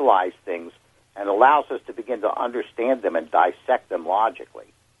crystallize things and allows us to begin to understand them and dissect them logically.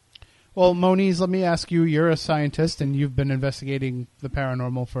 Well, Moniz, let me ask you, you're a scientist and you've been investigating the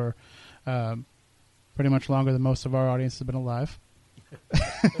paranormal for pretty much longer than most of our audience has been alive.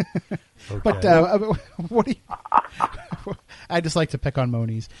 Okay. But what do you... I just like to pick on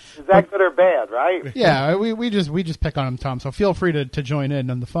Moniz. Is that good or bad, right? Yeah, we just pick on him, Tom. So feel free to join in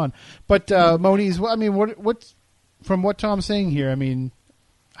on the fun. But Moniz, I mean, what from what Tom's saying here? I mean,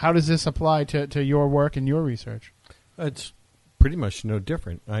 how does this apply to your work and your research? It's pretty much no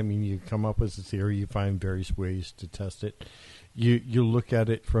different. I mean, you come up with a theory, you find various ways to test it. You look at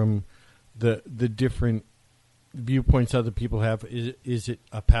it from the different viewpoints other people have. Is it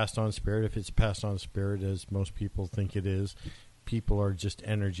a passed on spirit? If it's passed on spirit, as most people think it is, people are just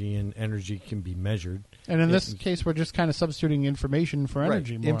energy, and energy can be measured. And in this case, we're just kind of substituting information for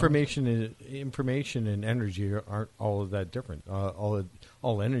energy. Right. More Information and energy aren't all of that different.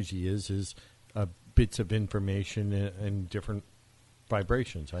 All energy is bits of information and different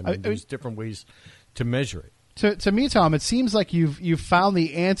vibrations. I mean, there's different ways to measure it. To me, Tom, it seems like you've found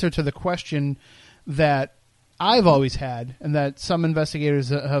the answer to the question that I've always had, and that some investigators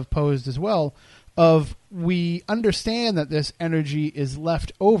have posed as well. Of we understand that this energy is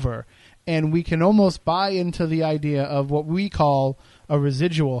left over, and we can almost buy into the idea of what we call a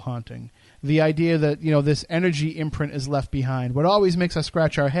residual haunting. The idea that, this energy imprint is left behind. What always makes us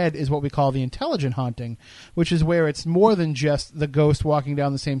scratch our head is what we call the intelligent haunting, which is where it's more than just the ghost walking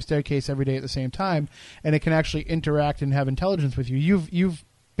down the same staircase every day at the same time, and it can actually interact and have intelligence with you. You've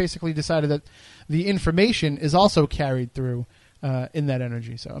basically decided that the information is also carried through in that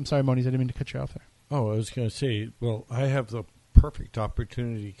energy. So I'm sorry, Moniz, I didn't mean to cut you off there. Oh, I was going to say, well, I have the perfect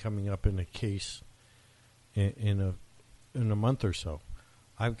opportunity coming up in a case in a month or so.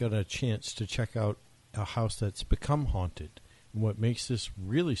 I've got a chance to check out a house that's become haunted. And what makes this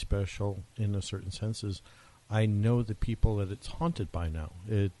really special, in a certain sense, is I know the people that it's haunted by now.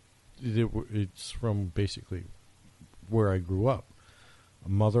 It's from basically where I grew up. A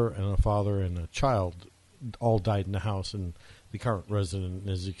mother and a father and a child all died in the house, and the current resident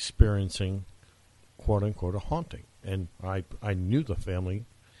is experiencing, quote-unquote, a haunting. And I knew the family.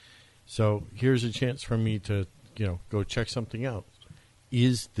 So here's a chance for me to, go check something out.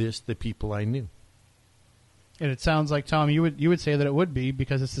 Is this the people I knew? And it sounds like, Tom, you would say that it would be,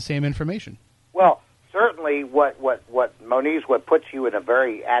 because it's the same information. Well, certainly what Moniz, what puts you in a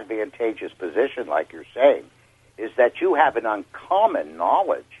very advantageous position, like you're saying, is that you have an uncommon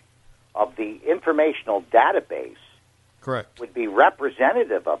knowledge of the informational database. Correct. Would be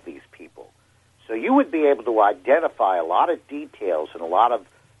representative of these people. So you would be able to identify a lot of details and a lot of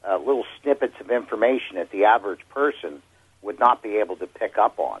little snippets of information that the average person would not be able to pick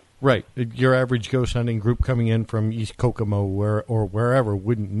up on. Right. Your average ghost hunting group coming in from East Kokomo or wherever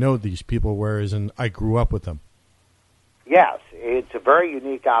wouldn't know these people, whereas I grew up with them. Yes, it's a very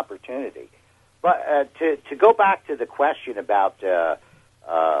unique opportunity. But to go back to the question about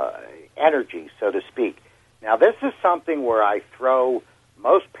energy, so to speak, now this is something where I throw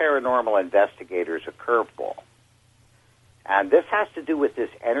most paranormal investigators a curveball. And this has to do with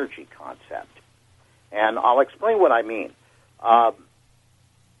this energy concept. And I'll explain what I mean.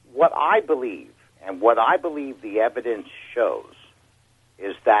 What I believe, and what I believe the evidence shows,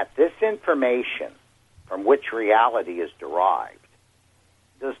 is that this information from which reality is derived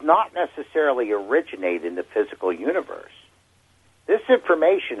does not necessarily originate in the physical universe. This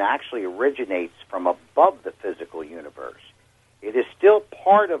information actually originates from above the physical universe. It is still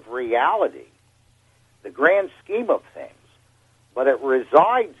part of reality, the grand scheme of things, but it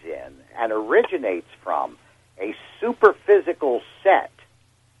resides in and originates from a superphysical set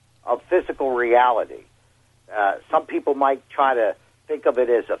of physical reality. Some people might try to think of it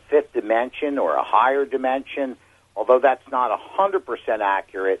as a fifth dimension or a higher dimension. Although that's not 100%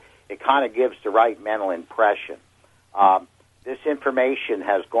 accurate, it kind of gives the right mental impression. This information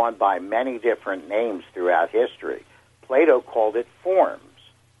has gone by many different names throughout history. Plato called it forms.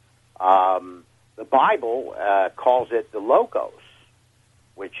 The Bible calls it the logos,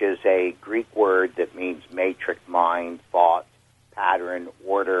 which is a Greek word that means matrix, mind, thought, pattern,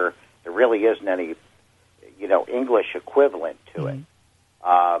 order. There really isn't any, English equivalent to it.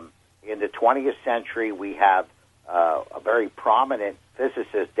 In the 20th century, we have a very prominent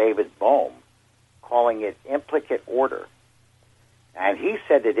physicist, David Bohm, calling it implicate order. And he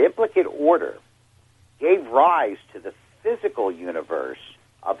said that implicate order gave rise to the physical universe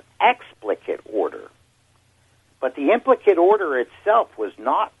of explicate order. But the implicate order itself was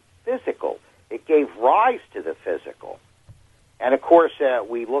not physical. It gave rise to the physical. And, of course,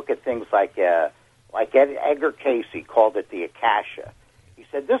 we look at things like Edgar Cayce called it the Akasha. He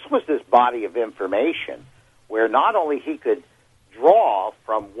said this was this body of information where not only he could draw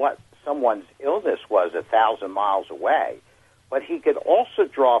from what someone's illness was 1,000 miles away, but he could also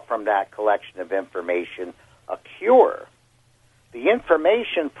draw from that collection of information a cure. The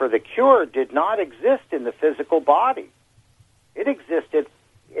information for the cure did not exist in the physical body. It existed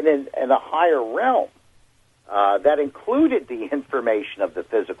in a higher realm that included the information of the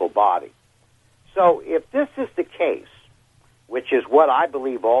physical body. So if this is the case, which is what I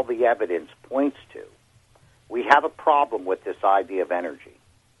believe all the evidence points to, we have a problem with this idea of energy.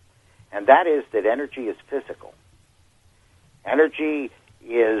 And that is that energy is physical. Energy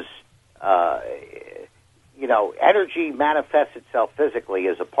is, energy manifests itself physically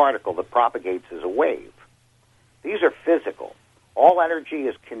as a particle that propagates as a wave. These are physical. all energy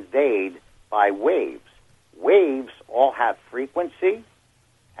is conveyed by waves. Waves all have frequency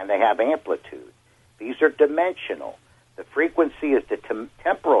and they have amplitude. These are dimensional. The frequency is the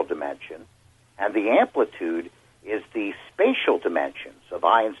temporal dimension, and the amplitude is the spatial dimensions of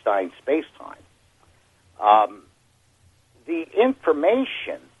Einstein's spacetime. The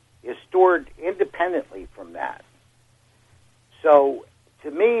information is stored independently from that. So, to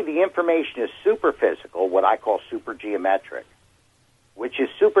me, the information is superphysical, what I call supergeometric, which is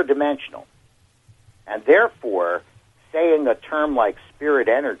superdimensional. And therefore, saying a term like spirit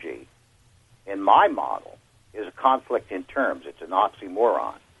energy in my model is a conflict in terms. It's an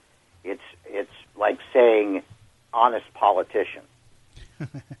oxymoron. It's like saying honest politician.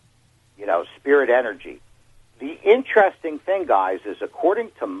 Spirit energy. The interesting thing, guys, is according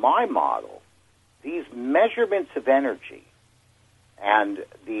to my model, these measurements of energy and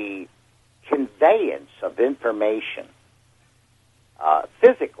the conveyance of information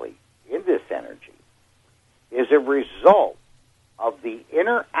physically in this energy is a result of the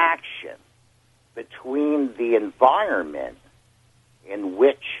interaction between the environment in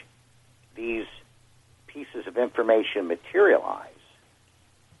which these pieces of information materialize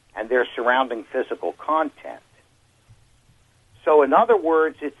and their surrounding physical content. So, in other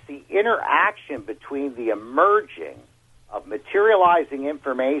words, it's the interaction between the emerging of materializing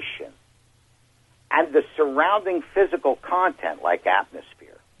information and the surrounding physical content, like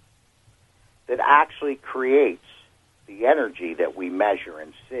atmosphere, that actually creates the energy that we measure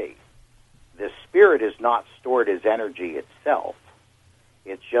and see. The spirit is not stored as energy itself.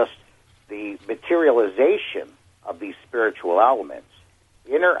 It's just the materialization of these spiritual elements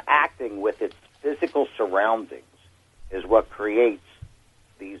interacting with its physical surroundings is what creates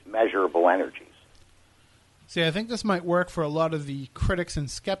these measurable energies. See, I think this might work for a lot of the critics and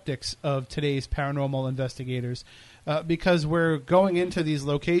skeptics of today's paranormal investigators because we're going into these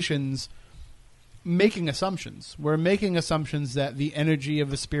locations making assumptions. We're making assumptions that the energy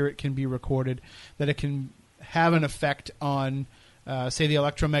of a spirit can be recorded, that it can have an effect on, say, the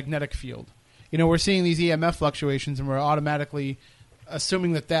electromagnetic field. We're seeing these EMF fluctuations, and we're automatically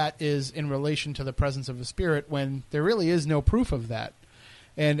assuming that that is in relation to the presence of a spirit when there really is no proof of that.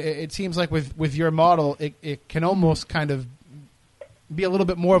 And it seems like with your model, it can almost kind of be a little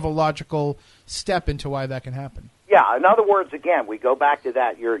bit more of a logical step into why that can happen. Yeah, in other words, again, we go back to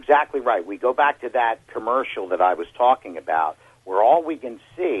that. You're exactly right. We go back to that commercial that I was talking about, where all we can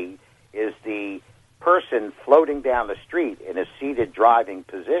see is the person floating down the street in a seated driving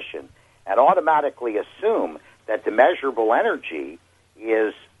position and automatically assume that the measurable energy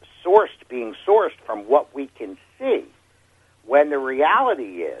is being sourced from what we can see. When the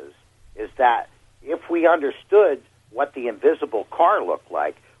reality is that if we understood what the invisible car looked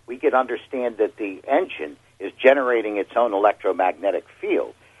like, we could understand that the engine is generating its own electromagnetic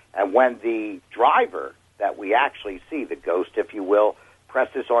field. And when the driver that we actually see, the ghost, if you will,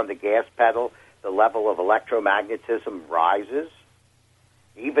 presses on the gas pedal, the level of electromagnetism rises,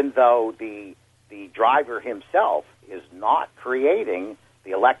 even though the driver himself is not creating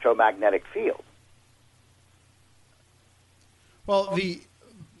the electromagnetic field. Well,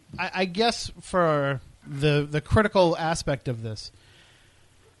 I guess for the critical aspect of this,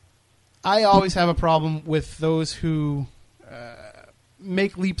 I always have a problem with those who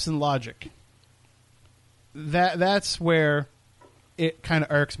make leaps in logic. That's where it kind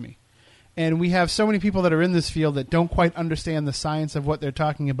of irks me. And we have so many people that are in this field that don't quite understand the science of what they're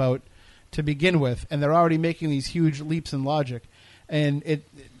talking about to begin with, and they're already making these huge leaps in logic. And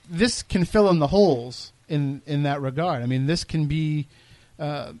this can fill in the holes in that regard. I mean, this can be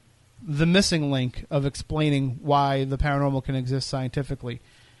the missing link of explaining why the paranormal can exist scientifically.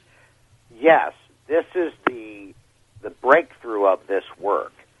 Yes, this is the breakthrough of this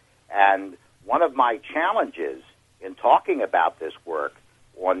work. And one of my challenges in talking about this work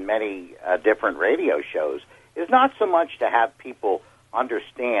on many different radio shows is not so much to have people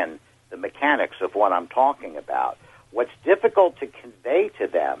understand the mechanics of what I'm talking about. What's difficult to convey to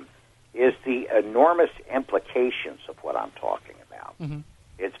them is the enormous implications of what I'm talking about. Mm-hmm.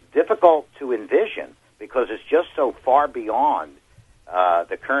 It's difficult to envision because it's just so far beyond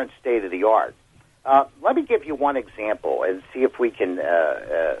the current state of the art. Let me give you one example and see if we can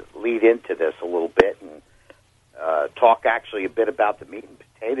lead into this a little bit and talk actually a bit about the meat and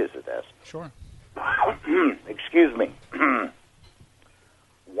potatoes of this. Sure. Excuse me.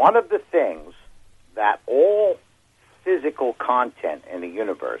 One of the things that all physical content in the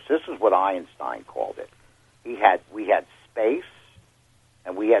universe, this is what Einstein called it. We had space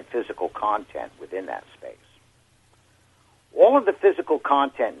and we had physical content within that space. All of the physical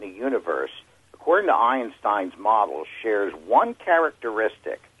content in the universe, according to Einstein's model, shares one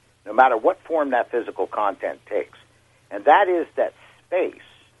characteristic, no matter what form that physical content takes, and that is that space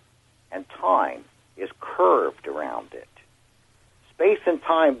and time is curved around it. Space and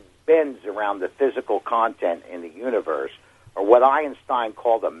time bends around the physical content in the universe, or what Einstein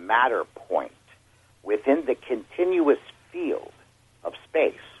called a matter point, within the continuous field of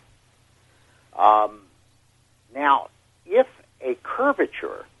space. Now, if a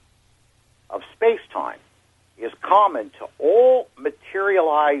curvature of space-time is common to all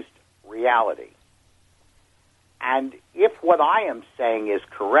materialized reality, and if what I am saying is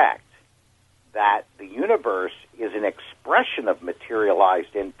correct, that the universe is an expression of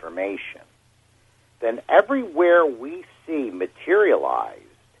materialized information, then everywhere we see materialized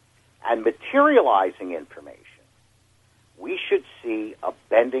and materializing information, we should see a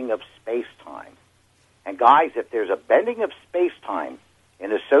bending of space-time. And guys, if there's a bending of space-time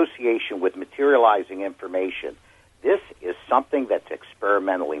in association with materializing information, this is something that's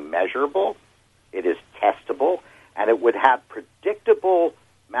experimentally measurable, it is testable, and it would have predictable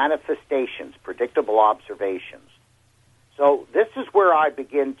manifestations, predictable observations. So this is where I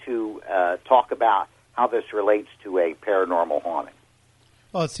begin to talk about how this relates to a paranormal haunting.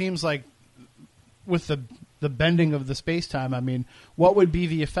 Well, it seems like with the bending of the space-time, I mean, what would be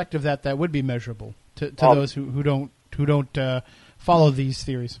the effect of that would be measurable to those who don't follow these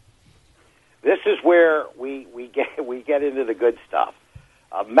theories? This is where we get into the good stuff.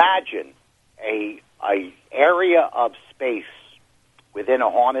 Imagine a area of space within a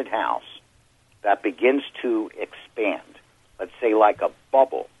haunted house that begins to expand. Let's say like a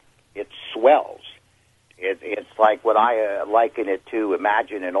bubble. It swells. It's like what I liken it to.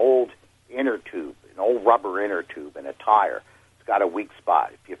 Imagine an old inner tube, an old rubber inner tube in a tire. It's got a weak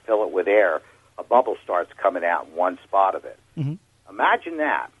spot. If you fill it with air, a bubble starts coming out in one spot of it. Mm-hmm. Imagine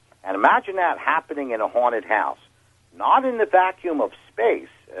that. And imagine that happening in a haunted house, not in the vacuum of space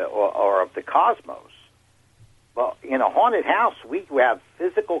or of the cosmos, but in a haunted house, we have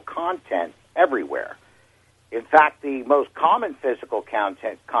physical content everywhere. In fact, the most common physical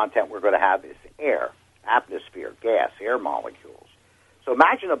content we're going to have is air, atmosphere, gas, air molecules. So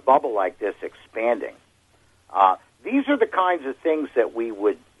imagine a bubble like this expanding. These are the kinds of things that we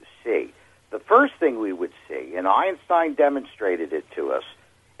would see. The first thing we would see, and Einstein demonstrated it to us,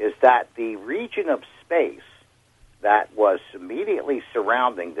 is that the region of space that was immediately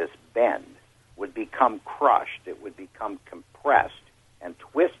surrounding this bend would become crushed. It would become compressed and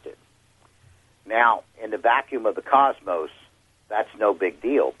twisted. Now, in the vacuum of the cosmos, that's no big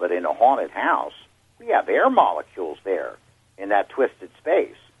deal. But in a haunted house, we have air molecules there in that twisted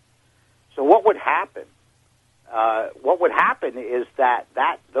space. So what would happen? What would happen is that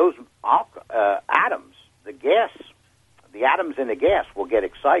those atoms, the atoms in the gas will get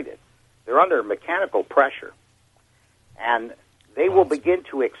excited. They're under mechanical pressure, and they will begin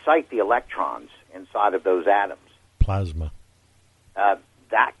to excite the electrons inside of those atoms. Plasma.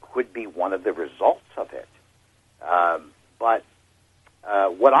 That could be one of the results of it. But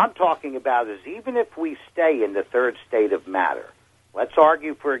what I'm talking about is even if we stay in the third state of matter, let's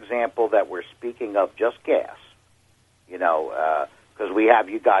argue, for example, that we're speaking of just gas, because we have,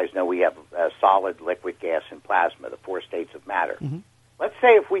 you guys know, we have solid, liquid, gas, and plasma, the four states of matter. Mm-hmm. Let's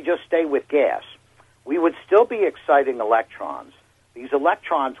say if we just stay with gas, we would still be exciting electrons. These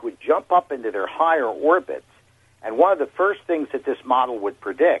electrons would jump up into their higher orbits, and one of the first things that this model would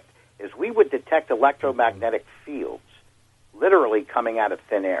predict is we would detect electromagnetic fields literally coming out of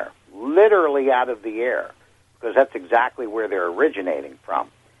thin air, literally out of the air, because that's exactly where they're originating from.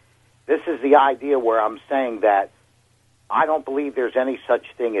 This is the idea where I'm saying that I don't believe there's any such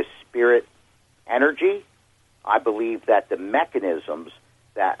thing as spirit energy. I believe that the mechanisms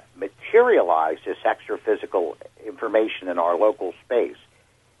that materialize this extra-physical information in our local space,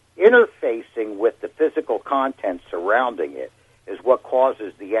 interfacing with the physical content surrounding it, is what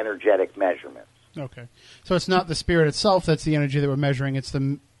causes the energetic measurements. Okay, so it's not the spirit itself that's the energy that we're measuring. It's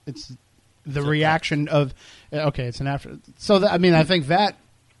the reaction of. Okay, it's an after. So I think that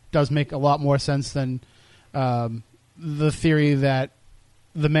does make a lot more sense than the theory that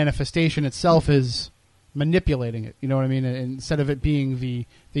the manifestation itself is manipulating it. You know what I mean? And instead of it being the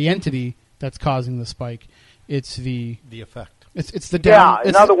entity that's causing the spike, it's the effect. It's the down. Yeah.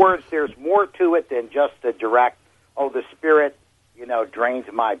 In other words, there's more to it than just the direct. Oh, the spirit,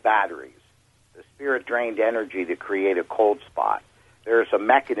 drained my batteries. The spirit drained energy to create a cold spot. There's a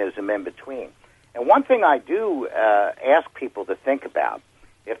mechanism in between. And one thing I do ask people to think about,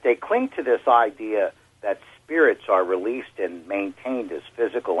 if they cling to this idea that spirits are released and maintained as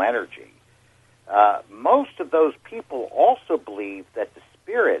physical energy, most of those people also believe that the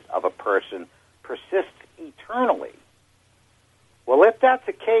spirit of a person persists eternally. Well, if that's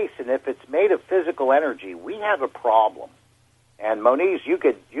the case, and if it's made of physical energy, we have a problem. And Moniz, you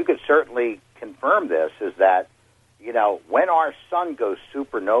could certainly confirm this, is that, when our sun goes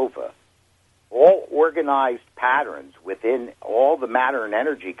supernova, all organized patterns within all the matter and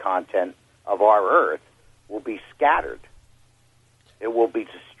energy content of our Earth will be scattered. It will be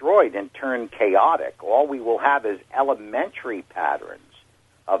destroyed and turned chaotic. All we will have is elementary patterns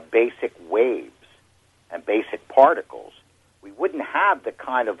of basic waves and basic particles. We wouldn't have the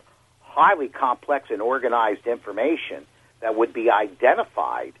kind of highly complex and organized information that would be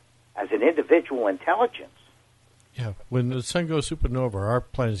identified as an individual intelligence. Yeah, when the sun goes supernova, our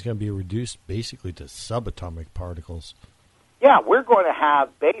planet is going to be reduced basically to subatomic particles. Yeah, we're going to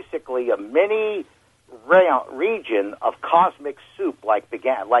have basically a mini region of cosmic soup like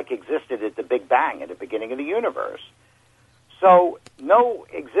existed at the Big Bang, at the beginning of the universe. So no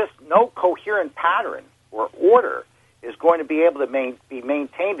coherent pattern or order is going to be able to be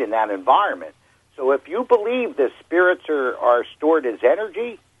maintained in that environment. So if you believe that spirits are stored as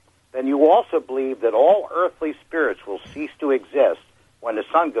energy, then you also believe that all earthly spirits will cease to exist when the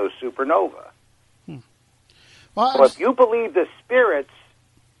sun goes supernova. Well, so if you believe the spirits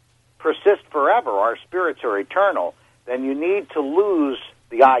persist forever, our spirits are eternal, then you need to lose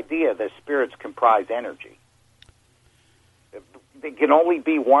the idea that spirits comprise energy. They can only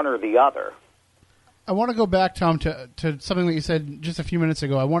be one or the other. I want to go back, Tom, to something that you said just a few minutes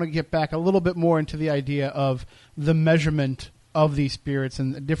ago. I want to get back a little bit more into the idea of the measurement of these spirits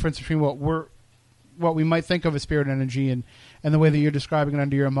and the difference between what we might think of as spirit energy and the way that you're describing it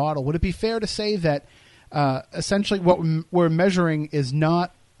under your model. Would it be fair to say that essentially what we're measuring is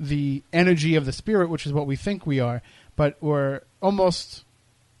not the energy of the spirit, which is what we think we are, but we're almost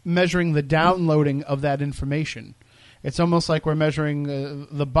measuring the downloading of that information? It's almost like we're measuring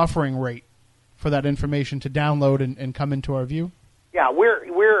the buffering rate for that information to download and come into our view? Yeah,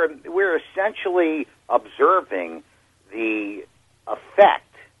 we're essentially observing the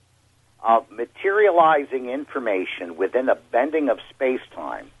effect of materializing information within a bending of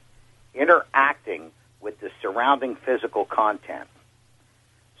space-time interacting with the surrounding physical content.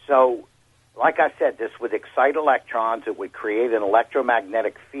 So, like I said, this would excite electrons. It would create an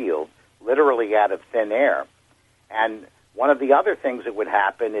electromagnetic field, literally out of thin air. And one of the other things that would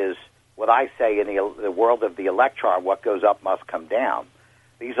happen is what I say in the world of the electron, what goes up must come down.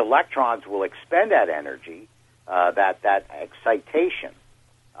 These electrons will expend that energy, that excitation,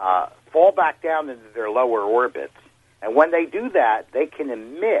 fall back down into their lower orbits. And when they do that, they can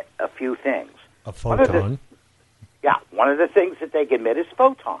emit a few things. A photon? One of the things that they can emit is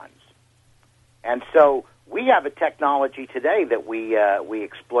photons. And so we have a technology today that we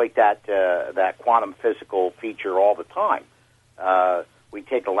exploit that quantum physical feature all the time. We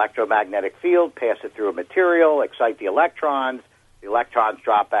take an electromagnetic field, pass it through a material, excite the electrons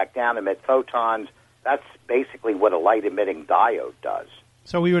drop back down, emit photons. That's basically what a light-emitting diode does.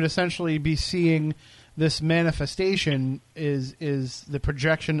 So we would essentially be seeing this manifestation is the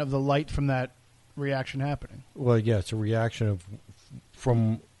projection of the light from that reaction happening. Well, yeah, it's a reaction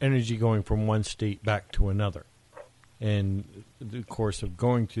from energy going from one state back to another. And the course of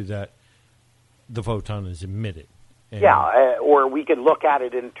going through that, the photon is emitted. And or we could look at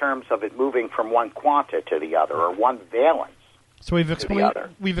it in terms of it moving from one quanta to the other, or one valence. So we've explained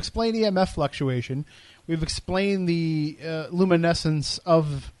EMF fluctuation. We've explained the luminescence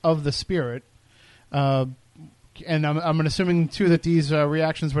of the spirit, and I'm assuming too that these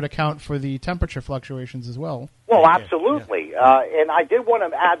reactions would account for the temperature fluctuations as well. Well, absolutely. And I did want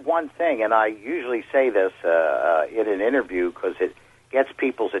to add one thing, and I usually say this in an interview because it gets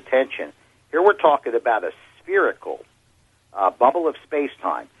people's attention. Here we're talking about a spherical bubble of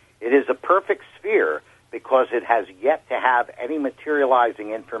space-time. It is a perfect sphere because it has yet to have any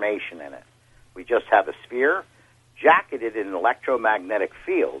materializing information in it. We just have a sphere jacketed in an electromagnetic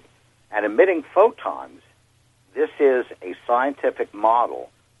field and emitting photons. This is a scientific model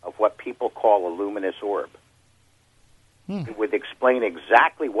of what people call a luminous orb. It would explain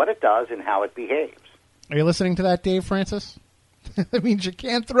exactly what it does and how it behaves. Are you listening to that, Dave Francis? That means you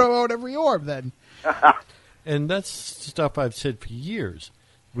can't throw out every orb, then. And that's stuff I've said for years.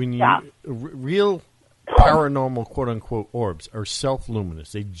 When you real paranormal, quote-unquote, orbs are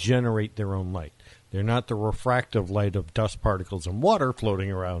self-luminous. They generate their own light. They're not the refractive light of dust particles and water floating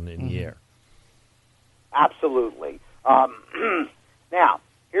around in the air. Absolutely. Now,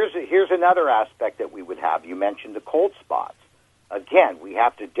 here's another aspect that we would have. You mentioned the cold spots. Again, we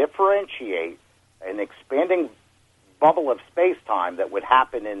have to differentiate an expanding bubble of space-time that would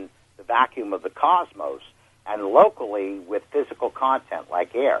happen in the vacuum of the cosmos and locally with physical content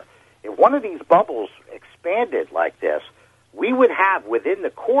like air. if one of these bubbles expanded like this, we would have within the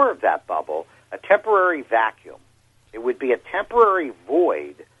core of that bubble a temporary vacuum. It would be a temporary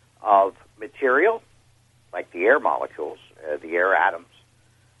void of material, like the air molecules, the air atoms,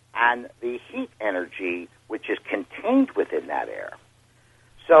 and the heat energy which is contained within that air.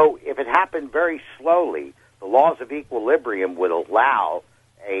 So if it happened very slowly, the laws of equilibrium would allow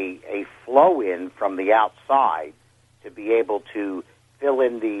a flow in from the outside to be able to fill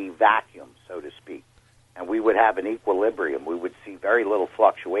in the vacuum, so to speak. And we would have an equilibrium. We would see very little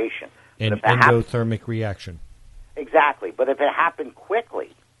fluctuation. An endothermic reaction. Exactly. But if it happened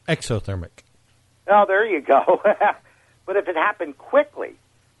quickly... Exothermic. Oh, there you go. But if it happened quickly,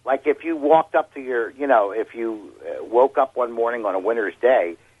 like if you walked up to your, if you woke up one morning on a winter's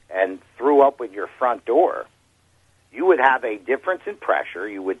day and threw open your front door, you would have a difference in pressure.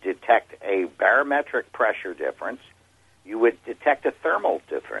 You would detect a barometric pressure difference. You would detect a thermal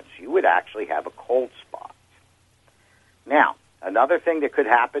difference. You would actually have a cold spot. Now, another thing that could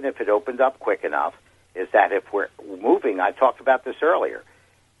happen if it opened up quick enough is that if we're moving, I talked about this earlier,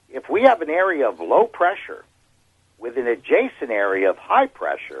 if we have an area of low pressure with an adjacent area of high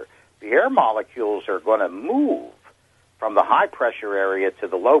pressure, the air molecules are going to move from the high pressure area to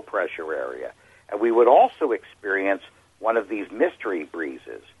the low pressure area. And we would also experience one of these mystery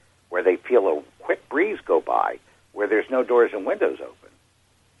breezes where they feel a quick breeze go by where there's no doors and windows open.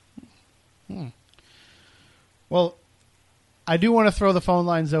 Well, I do want to throw the phone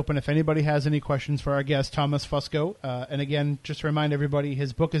lines open if anybody has any questions for our guest, Thomas Fusco. And again, just to remind everybody,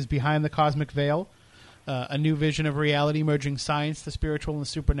 his book is Behind the Cosmic Veil, A New Vision of Reality, Merging Science, the Spiritual, and the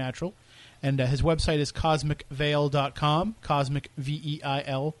Supernatural. And his website is cosmicveil.com,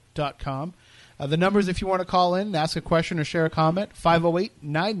 cosmicveil.com. The numbers, if you want to call in, ask a question or share a comment,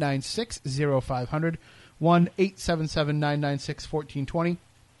 508-996-0500, 1-877-996-1420.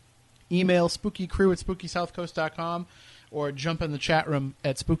 Email spookycrew@spookysouthcoast.com or jump in the chat room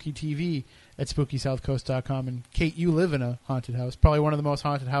at spookytv@spookysouthcoast.com. And Kate, you live in a haunted house, probably one of the most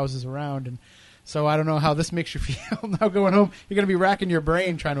haunted houses around. And so I don't know how this makes you feel now going home. You're going to be racking your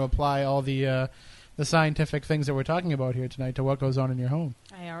brain trying to apply all the scientific things that we're talking about here tonight to what goes on in your home.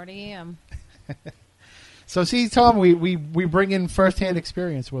 I already am. So see, Tom, we bring in firsthand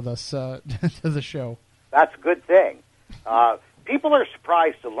experience with us to the show. That's a good thing. People are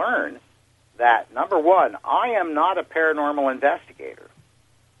surprised to learn that, number one, I am not a paranormal investigator.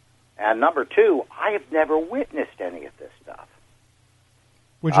 And number two, I have never witnessed any of this stuff.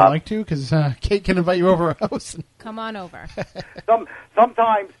 Would you like to? Because Kate can invite you over our house. Come on over.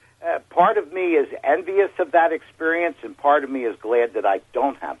 Sometimes part of me is envious of that experience, and part of me is glad that I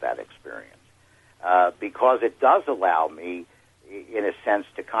don't have that experience. Because it does allow me, in a sense,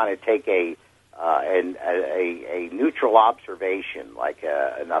 to kind of take a neutral observation, like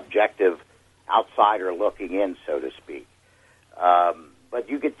an objective outsider looking in, so to speak. But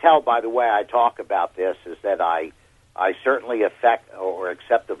you could tell by the way I talk about this is that I certainly affect or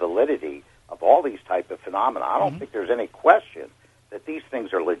accept the validity of all these type of phenomena. I don't think there's any question that these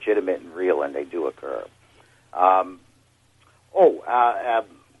things are legitimate and real, and they do occur.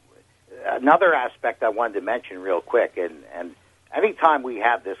 Another aspect I wanted to mention real quick, and anytime we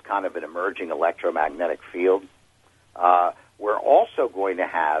have this kind of an emerging electromagnetic field, we're also going to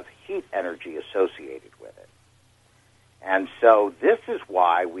have heat energy associated with it. And so this is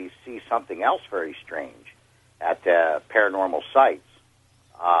why we see something else very strange at paranormal sites,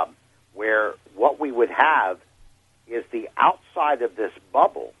 where what we would have is the outside of this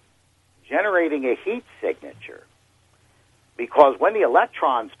bubble generating a heat signature. Because when the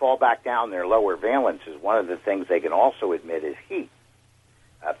electrons fall back down their lower valences, one of the things they can also emit is heat,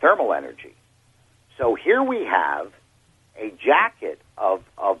 thermal energy. So here we have a jacket of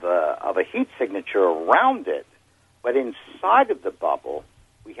a heat signature around it, but inside of the bubble,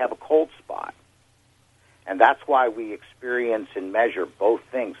 we have a cold spot. And that's why we experience and measure both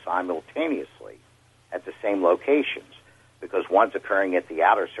things simultaneously at the same locations, because one's occurring at the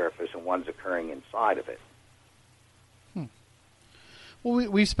outer surface and one's occurring inside of it.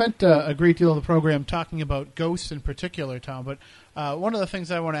 Well, we spent a great deal of the program talking about ghosts in particular, Tom, but one of the things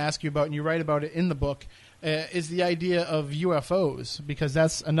I want to ask you about, and you write about it in the book, is the idea of UFOs, because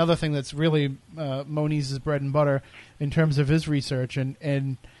that's another thing that's really Monize's bread and butter in terms of his research.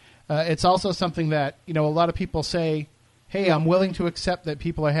 And it's also something that, a lot of people say, hey, I'm willing to accept that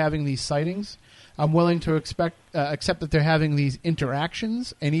people are having these sightings. I'm willing to accept that they're having these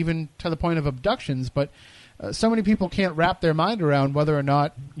interactions, and even to the point of abductions, but so many people can't wrap their mind around whether or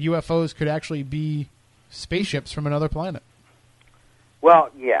not UFOs could actually be spaceships from another planet.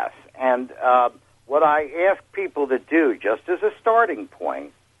 Well, yes. And what I ask people to do, just as a starting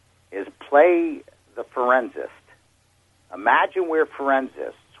point, is play the forensist. Imagine we're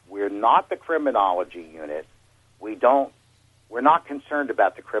forensists. We're not the criminology unit. We're not concerned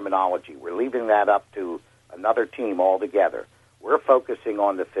about the criminology. We're leaving that up to another team altogether. We're focusing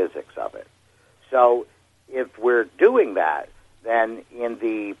on the physics of it. So if we're doing that, then in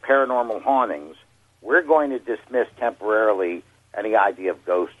the paranormal hauntings, we're going to dismiss temporarily any idea of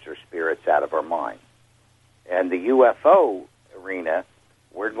ghosts or spirits out of our mind. And the UFO arena,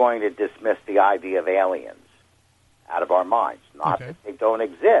 we're going to dismiss the idea of aliens out of our minds. Not that they don't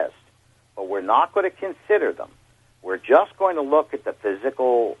exist, but we're not going to consider them. We're just going to look at the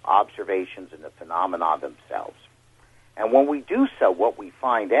physical observations and the phenomena themselves. And when we do so, what we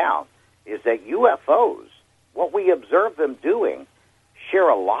find out is that UFOs, what we observe them doing, share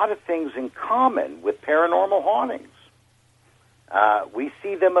a lot of things in common with paranormal hauntings. We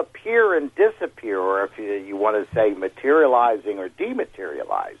see them appear and disappear, or if you want to say materializing or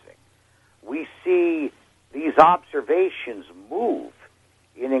dematerializing. We see these observations move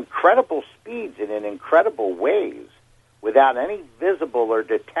in incredible speeds and in incredible ways without any visible or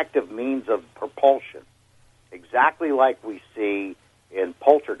detective means of propulsion, exactly like we see in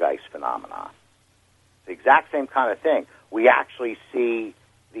poltergeist phenomena. The exact same kind of thing. We actually see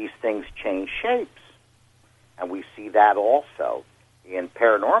these things change shapes, and we see that also in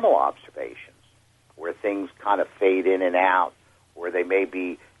paranormal observations, where things kind of fade in and out, where they may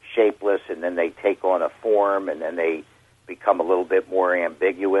be shapeless and then they take on a form and then they become a little bit more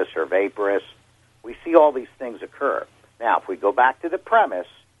ambiguous or vaporous. We see all these things occur. Now, if we go back to the premise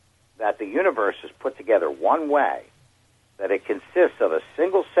that the universe is put together one way, that it consists of a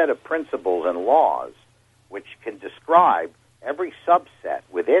single set of principles and laws which can describe every subset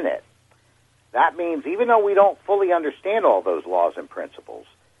within it, that means even though we don't fully understand all those laws and principles,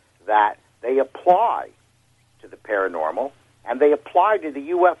 that they apply to the paranormal and they apply to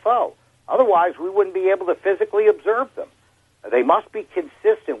the UFO. Otherwise, we wouldn't be able to physically observe them. They must be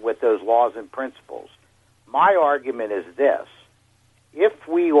consistent with those laws and principles. My argument is this. If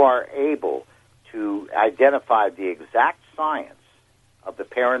we are able to identify the exact science of the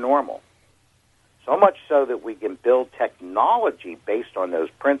paranormal, so much so that we can build technology based on those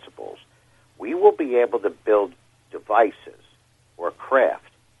principles, we will be able to build devices or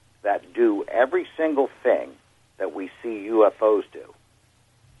craft that do every single thing that we see UFOs do.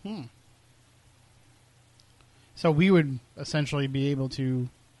 So we would essentially be able to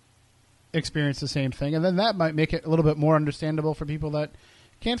experience the same thing, and then that might make it a little bit more understandable for people that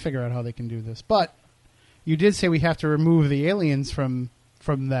can't figure out how they can do this. But you did say we have to remove the aliens from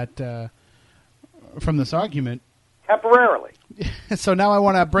that from this argument temporarily. So now I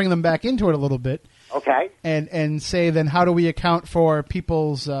want to bring them back into it a little bit. Okay. And say then how do we account for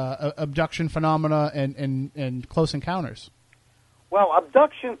people's abduction phenomena and close encounters? Well,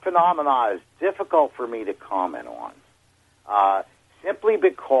 abduction phenomena is difficult for me to comment on, simply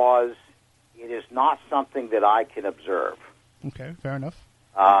because it is not something that I can observe. Okay, fair enough.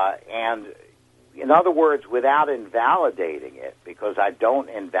 And in other words, without invalidating it, because I don't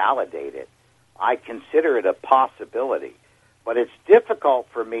invalidate it, I consider it a possibility. But it's difficult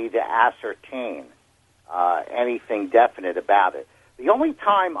for me to ascertain anything definite about it. The only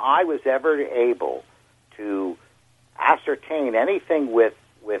time I was ever able to ascertain anything with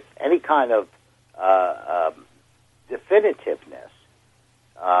any kind of definitiveness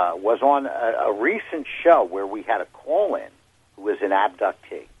was on a recent show where we had a call-in who was an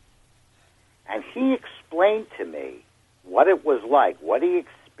abductee. And he explained to me what it was like, what he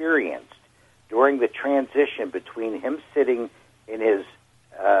experienced during the transition between him sitting in his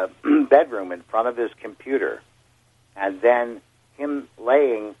bedroom in front of his computer and then him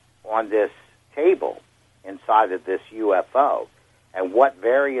laying on this table inside of this UFO, and what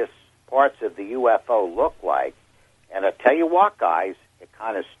various parts of the UFO look like. And I tell you what, guys, it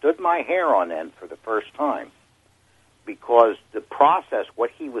kind of stood my hair on end for the first time, because the process,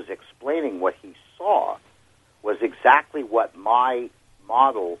 what he was explaining, what he saw, was exactly what my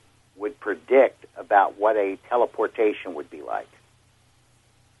model would predict about what a teleportation would be like.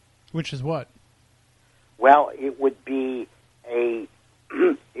 Which is what? Well, it would be a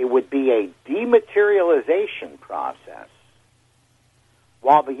dematerialization process,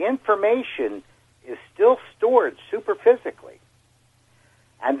 while the information is still stored superphysically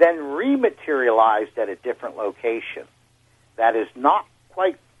and then rematerialized at a different location that is not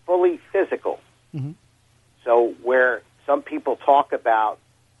quite fully physical. Mm-hmm. So where some people talk about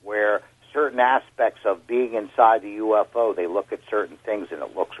where certain aspects of being inside the UFO, they look at certain things and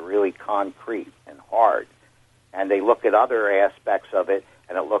it looks really concrete and hard. And they look at other aspects of it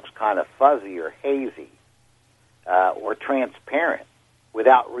and it looks kind of fuzzy or hazy or transparent.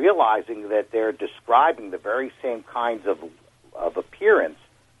 without realizing that they're describing the very same kinds of appearance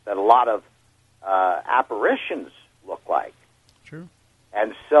that a lot of apparitions look like. True.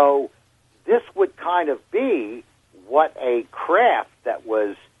 And so this would kind of be what a craft that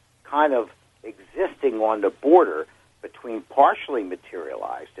was kind of existing on the border between partially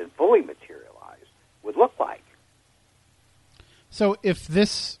materialized and fully materialized would look like. So if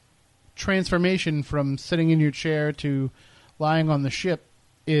this transformation from sitting in your chair to lying on the ship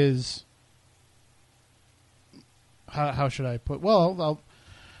is, how should I put? Well,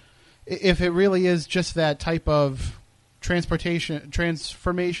 if it really is just that type of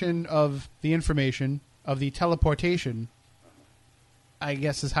transformation of the information, of the teleportation, I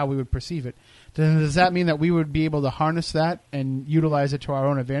guess is how we would perceive it. Then does that mean that we would be able to harness that and utilize it to our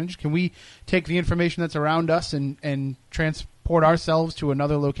own advantage? Can we take the information that's around us and transport ourselves to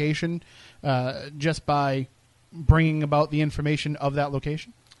another location just by bringing about the information of that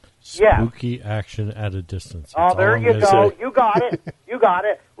location? Spooky action at a distance. Oh, there you go. You got it. You got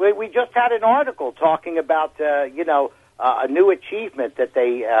it. We just had an article talking about, a new achievement that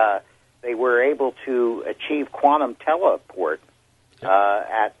they were able to achieve quantum teleport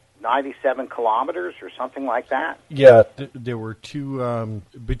at 97 kilometers or something like that. Yeah, there were two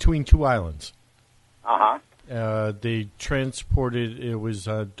between two islands. They transported. It was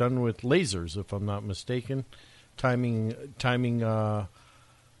done with lasers, if I'm not mistaken. Timing.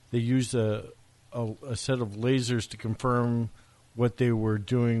 They used a set of lasers to confirm what they were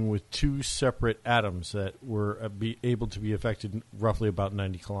doing with two separate atoms that were able to be affected roughly about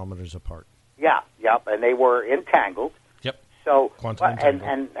 90 kilometers apart. Yeah, yep, and they were entangled. Yep. So, Quantum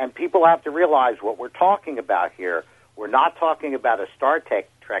entangled. and people have to realize what we're talking about here. We're not talking about a Star Trek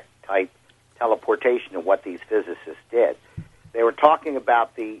type teleportation of what these physicists did. They were talking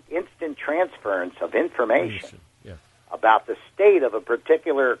about the instant transference of information about the state of a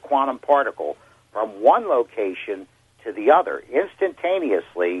particular quantum particle from one location to the other,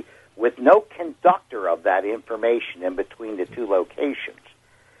 instantaneously, with no conductor of that information in between the two locations.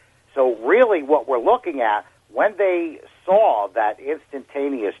 So really what we're looking at, when they saw that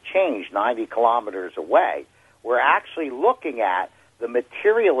instantaneous change 90 kilometers away, we're actually looking at the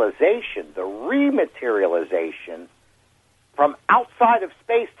materialization, the rematerialization from outside of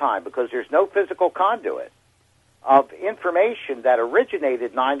space-time, because there's no physical conduit, of information that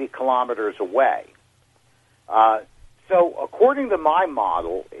originated 90 kilometers away. So according to my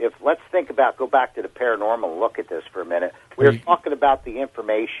model, let's go back to the paranormal and look at this for a minute. We're talking about the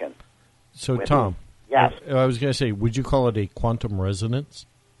information. So, Tom, yes, I was going to say, would you call it a quantum resonance?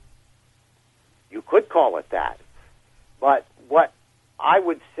 You could call it that. But what I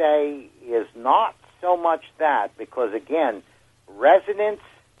would say is not so much that, because, again, resonance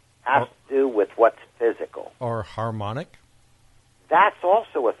has to do with what's physical. Or harmonic? That's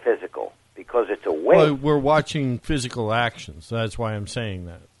also a physical, because it's a wave. Well, we're watching physical actions. So that's why I'm saying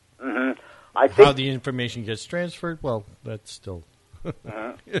that. Mm-hmm. I think how the information gets transferred, well, that's still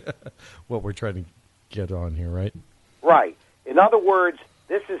what we're trying to get on here, right? Right. In other words,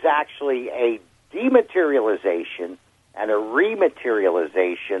 this is actually a dematerialization and a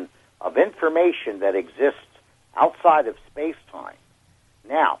rematerialization of information that exists outside of space-time.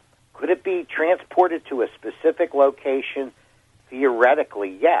 Now, could it be transported to a specific location?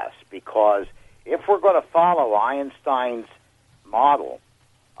 Theoretically, yes, because if we're going to follow Einstein's model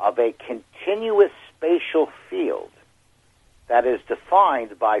of a continuous spatial field that is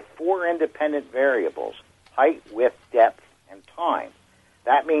defined by four independent variables, height, width, depth, and time,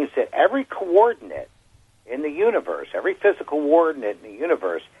 that means that every coordinate in the universe, every physical coordinate in the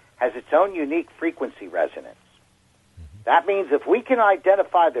universe, has its own unique frequency resonance. That means if we can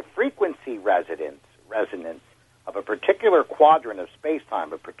identify the frequency resonance of a particular quadrant of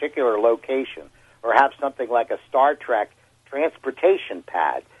space-time, a particular location, or have something like a Star Trek transportation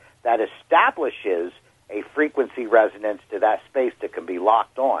pad that establishes a frequency resonance to that space that can be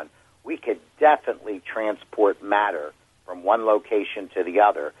locked on, we could definitely transport matter from one location to the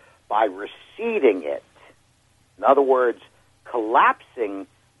other by receding it. In other words, collapsing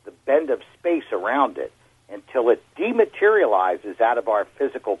the bend of space around it until it dematerializes out of our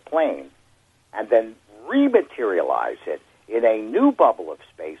physical plane, and then rematerialize it in a new bubble of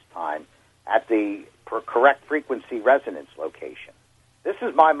space-time at the correct frequency resonance location. This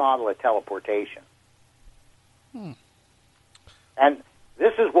is my model of teleportation. And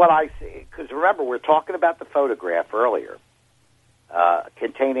this is what I see, because remember, we're talking about the photograph earlier,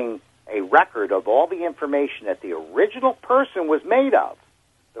 containing a record of all the information that the original person was made of.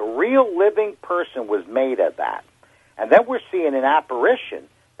 The real living person was made of that. And then we're seeing an apparition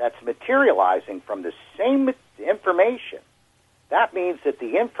that's materializing from the same information that means that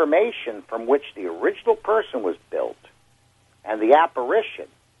the information from which the original person was built and the apparition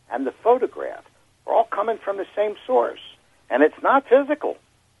and the photograph are all coming from the same source. And it's not physical.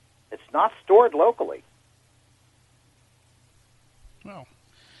 It's not stored locally. Well,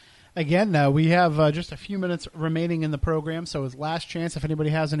 again, we have just a few minutes remaining in the program, so it's last chance if anybody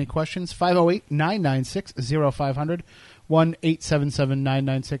has any questions. 508-996-0500,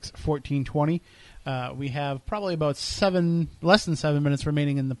 1-877-996-1420. We have probably about less than 7 minutes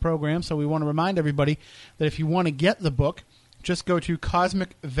remaining in the program, so we want to remind everybody that if you want to get the book, just go to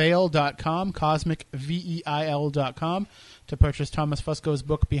cosmicveil.com, cosmicveil.com, to purchase Thomas Fusco's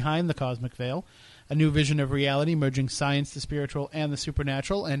book, Behind the Cosmic Veil, a new vision of reality, merging science, the spiritual, and the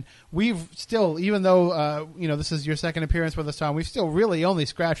supernatural. And we've still, even though this is your second appearance with us, Tom, we've still really only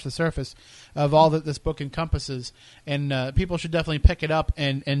scratched the surface of all that this book encompasses. And people should definitely pick it up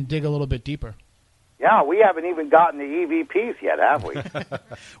and dig a little bit deeper. Yeah, we haven't even gotten the EVPs yet, have we?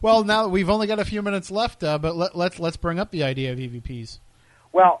 Well, now we've only got a few minutes left, but let's bring up the idea of EVPs.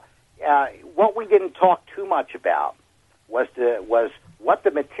 Well, what we didn't talk too much about was what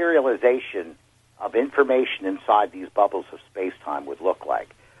the materialization of information inside these bubbles of space-time would look like.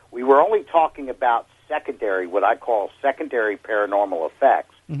 We were only talking about what I call secondary paranormal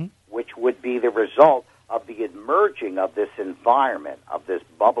effects, which would be the result of the emerging of this environment, of this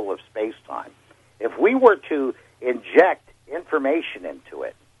bubble of space-time. If we were to inject information into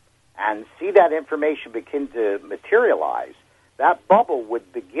it and see that information begin to materialize, that bubble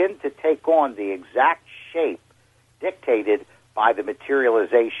would begin to take on the exact shape dictated by the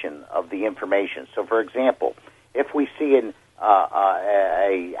materialization of the information. So, for example, if we see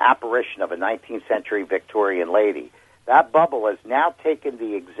a apparition of a 19th century Victorian lady, that bubble has now taken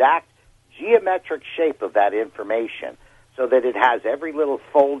the exact geometric shape of that information, so that it has every little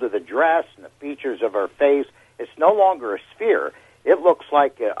fold of the dress and the features of her face. It's no longer a sphere. It looks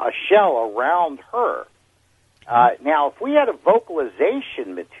like a shell around her. Now, if we had a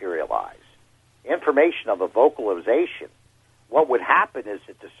vocalization materialize, information of a vocalization, what would happen is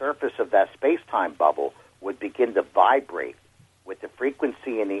that the surface of that space-time bubble would begin to vibrate with the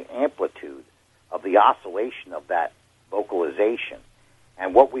frequency and the amplitude of the oscillation of that vocalization.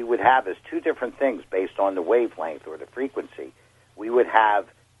 And what we would have is two different things based on the wavelength or the frequency. We would have,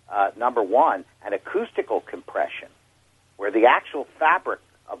 number one, an acoustical compression, where the actual fabric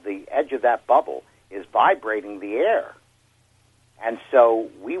of the edge of that bubble is vibrating the air. And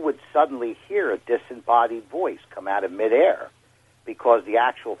so we would suddenly hear a disembodied voice come out of midair because the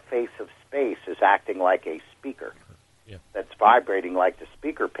actual face of space is acting like a speaker that's vibrating like the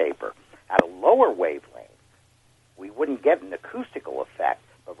speaker paper. At a lower wavelength, we wouldn't get an acoustical effect.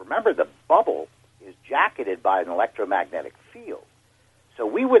 But remember, the bubble is jacketed by an electromagnetic field. So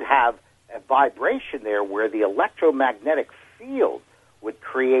we would have a vibration there where the electromagnetic field would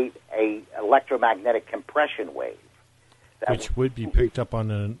create a electromagnetic compression wave. Which would be picked up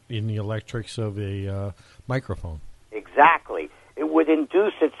in the electrics of a microphone. Exactly. It would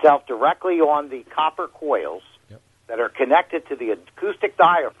induce itself directly on the copper coils that are connected to the acoustic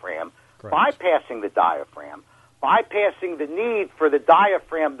diaphragm, bypassing the diaphragm, bypassing the need for the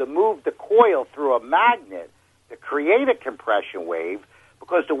diaphragm to move the coil through a magnet to create a compression wave,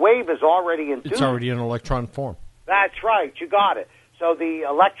 because the wave is already induced. It's already in electron form. That's right. You got it. So the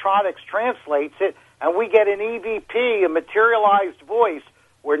electronics translates it, and we get an EVP, a materialized voice,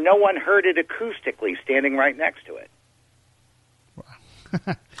 where no one heard it acoustically standing right next to it.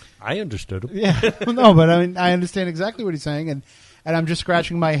 I understood him. Yeah, no, but I mean, I understand exactly what he's saying, and I'm just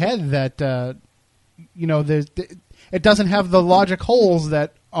scratching my head that it doesn't have the logic holes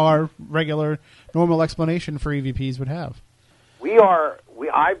that our regular, normal explanation for EVPs would have.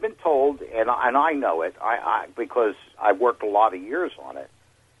 I've been told, and I know it, because I worked a lot of years on it.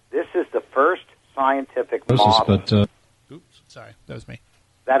 This is the first scientific model. Oops, sorry, that was me.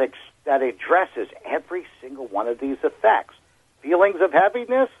 That addresses every single one of these effects. Feelings of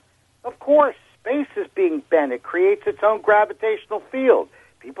heaviness? Of course, space is being bent. It creates its own gravitational field.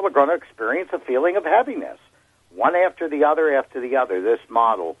 People are going to experience a feeling of heaviness. One after the other after the other. This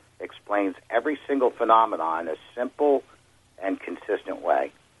model explains every single phenomenon in a simple and consistent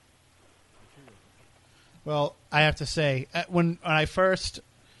way. Well, I have to say, when I first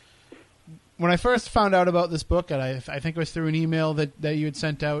found out about this book, and I think it was through an email that you had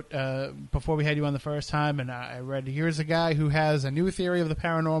sent out before we had you on the first time, and I read, here's a guy who has a new theory of the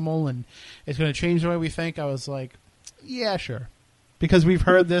paranormal, and it's going to change the way we think. I was like, yeah, sure. Because we've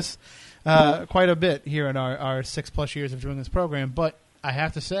heard this quite a bit here in our 6+ years of doing this program. But I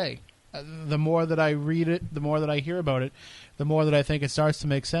have to say, the more that I read it, the more that I hear about it, the more that I think it starts to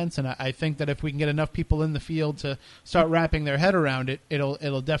make sense. And I think that if we can get enough people in the field to start wrapping their head around it,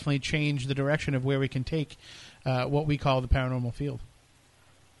 it'll definitely change the direction of where we can take what we call the paranormal field.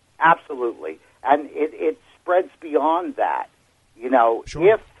 Absolutely. And it spreads beyond that. You know, Sure.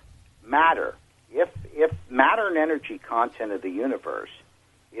 if matter and energy content of the universe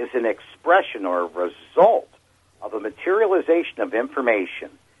is an expression or a result of a materialization of information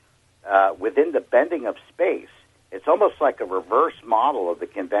within the bending of space, it's almost like a reverse model of the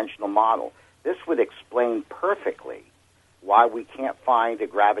conventional model. This would explain perfectly why we can't find a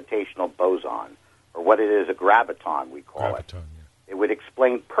gravitational boson, or what it is, a graviton, we call it. Yeah. It would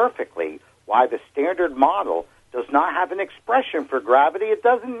explain perfectly why the standard model does not have an expression for gravity. It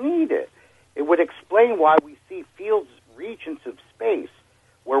doesn't need it. It would explain why we see fields, regions of space,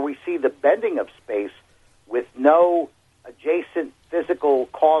 where we see the bending of space with no adjacent physical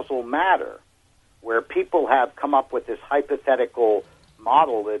causal matter, where people have come up with this hypothetical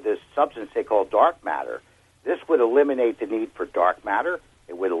model of this substance they call dark matter. This would eliminate the need for dark matter.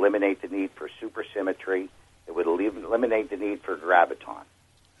 It would eliminate the need for supersymmetry. It would eliminate the need for graviton.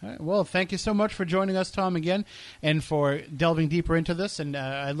 All right. Well, thank you so much for joining us, Tom, again, and for delving deeper into this. And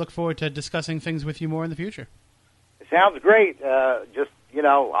I look forward to discussing things with you more in the future. It sounds great. Just, you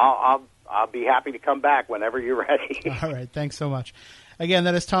know, I'll be happy to come back whenever you're ready. All right. Thanks so much. Again,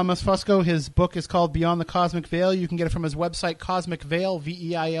 that is Thomas Fusco. His book is called Beyond the Cosmic Veil. You can get it from his website,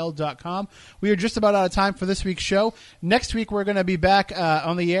 cosmicveil.com. We are just about out of time for this week's show. Next week, we're going to be back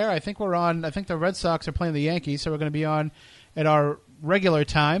on the air. I think the Red Sox are playing the Yankees, so we're going to be on at our regular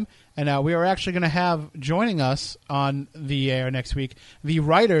time. And we are actually going to have joining us on the air next week the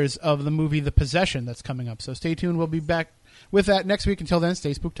writers of the movie The Possession that's coming up. So stay tuned. We'll be back with that next week. Until then,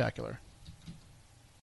 stay spooktacular.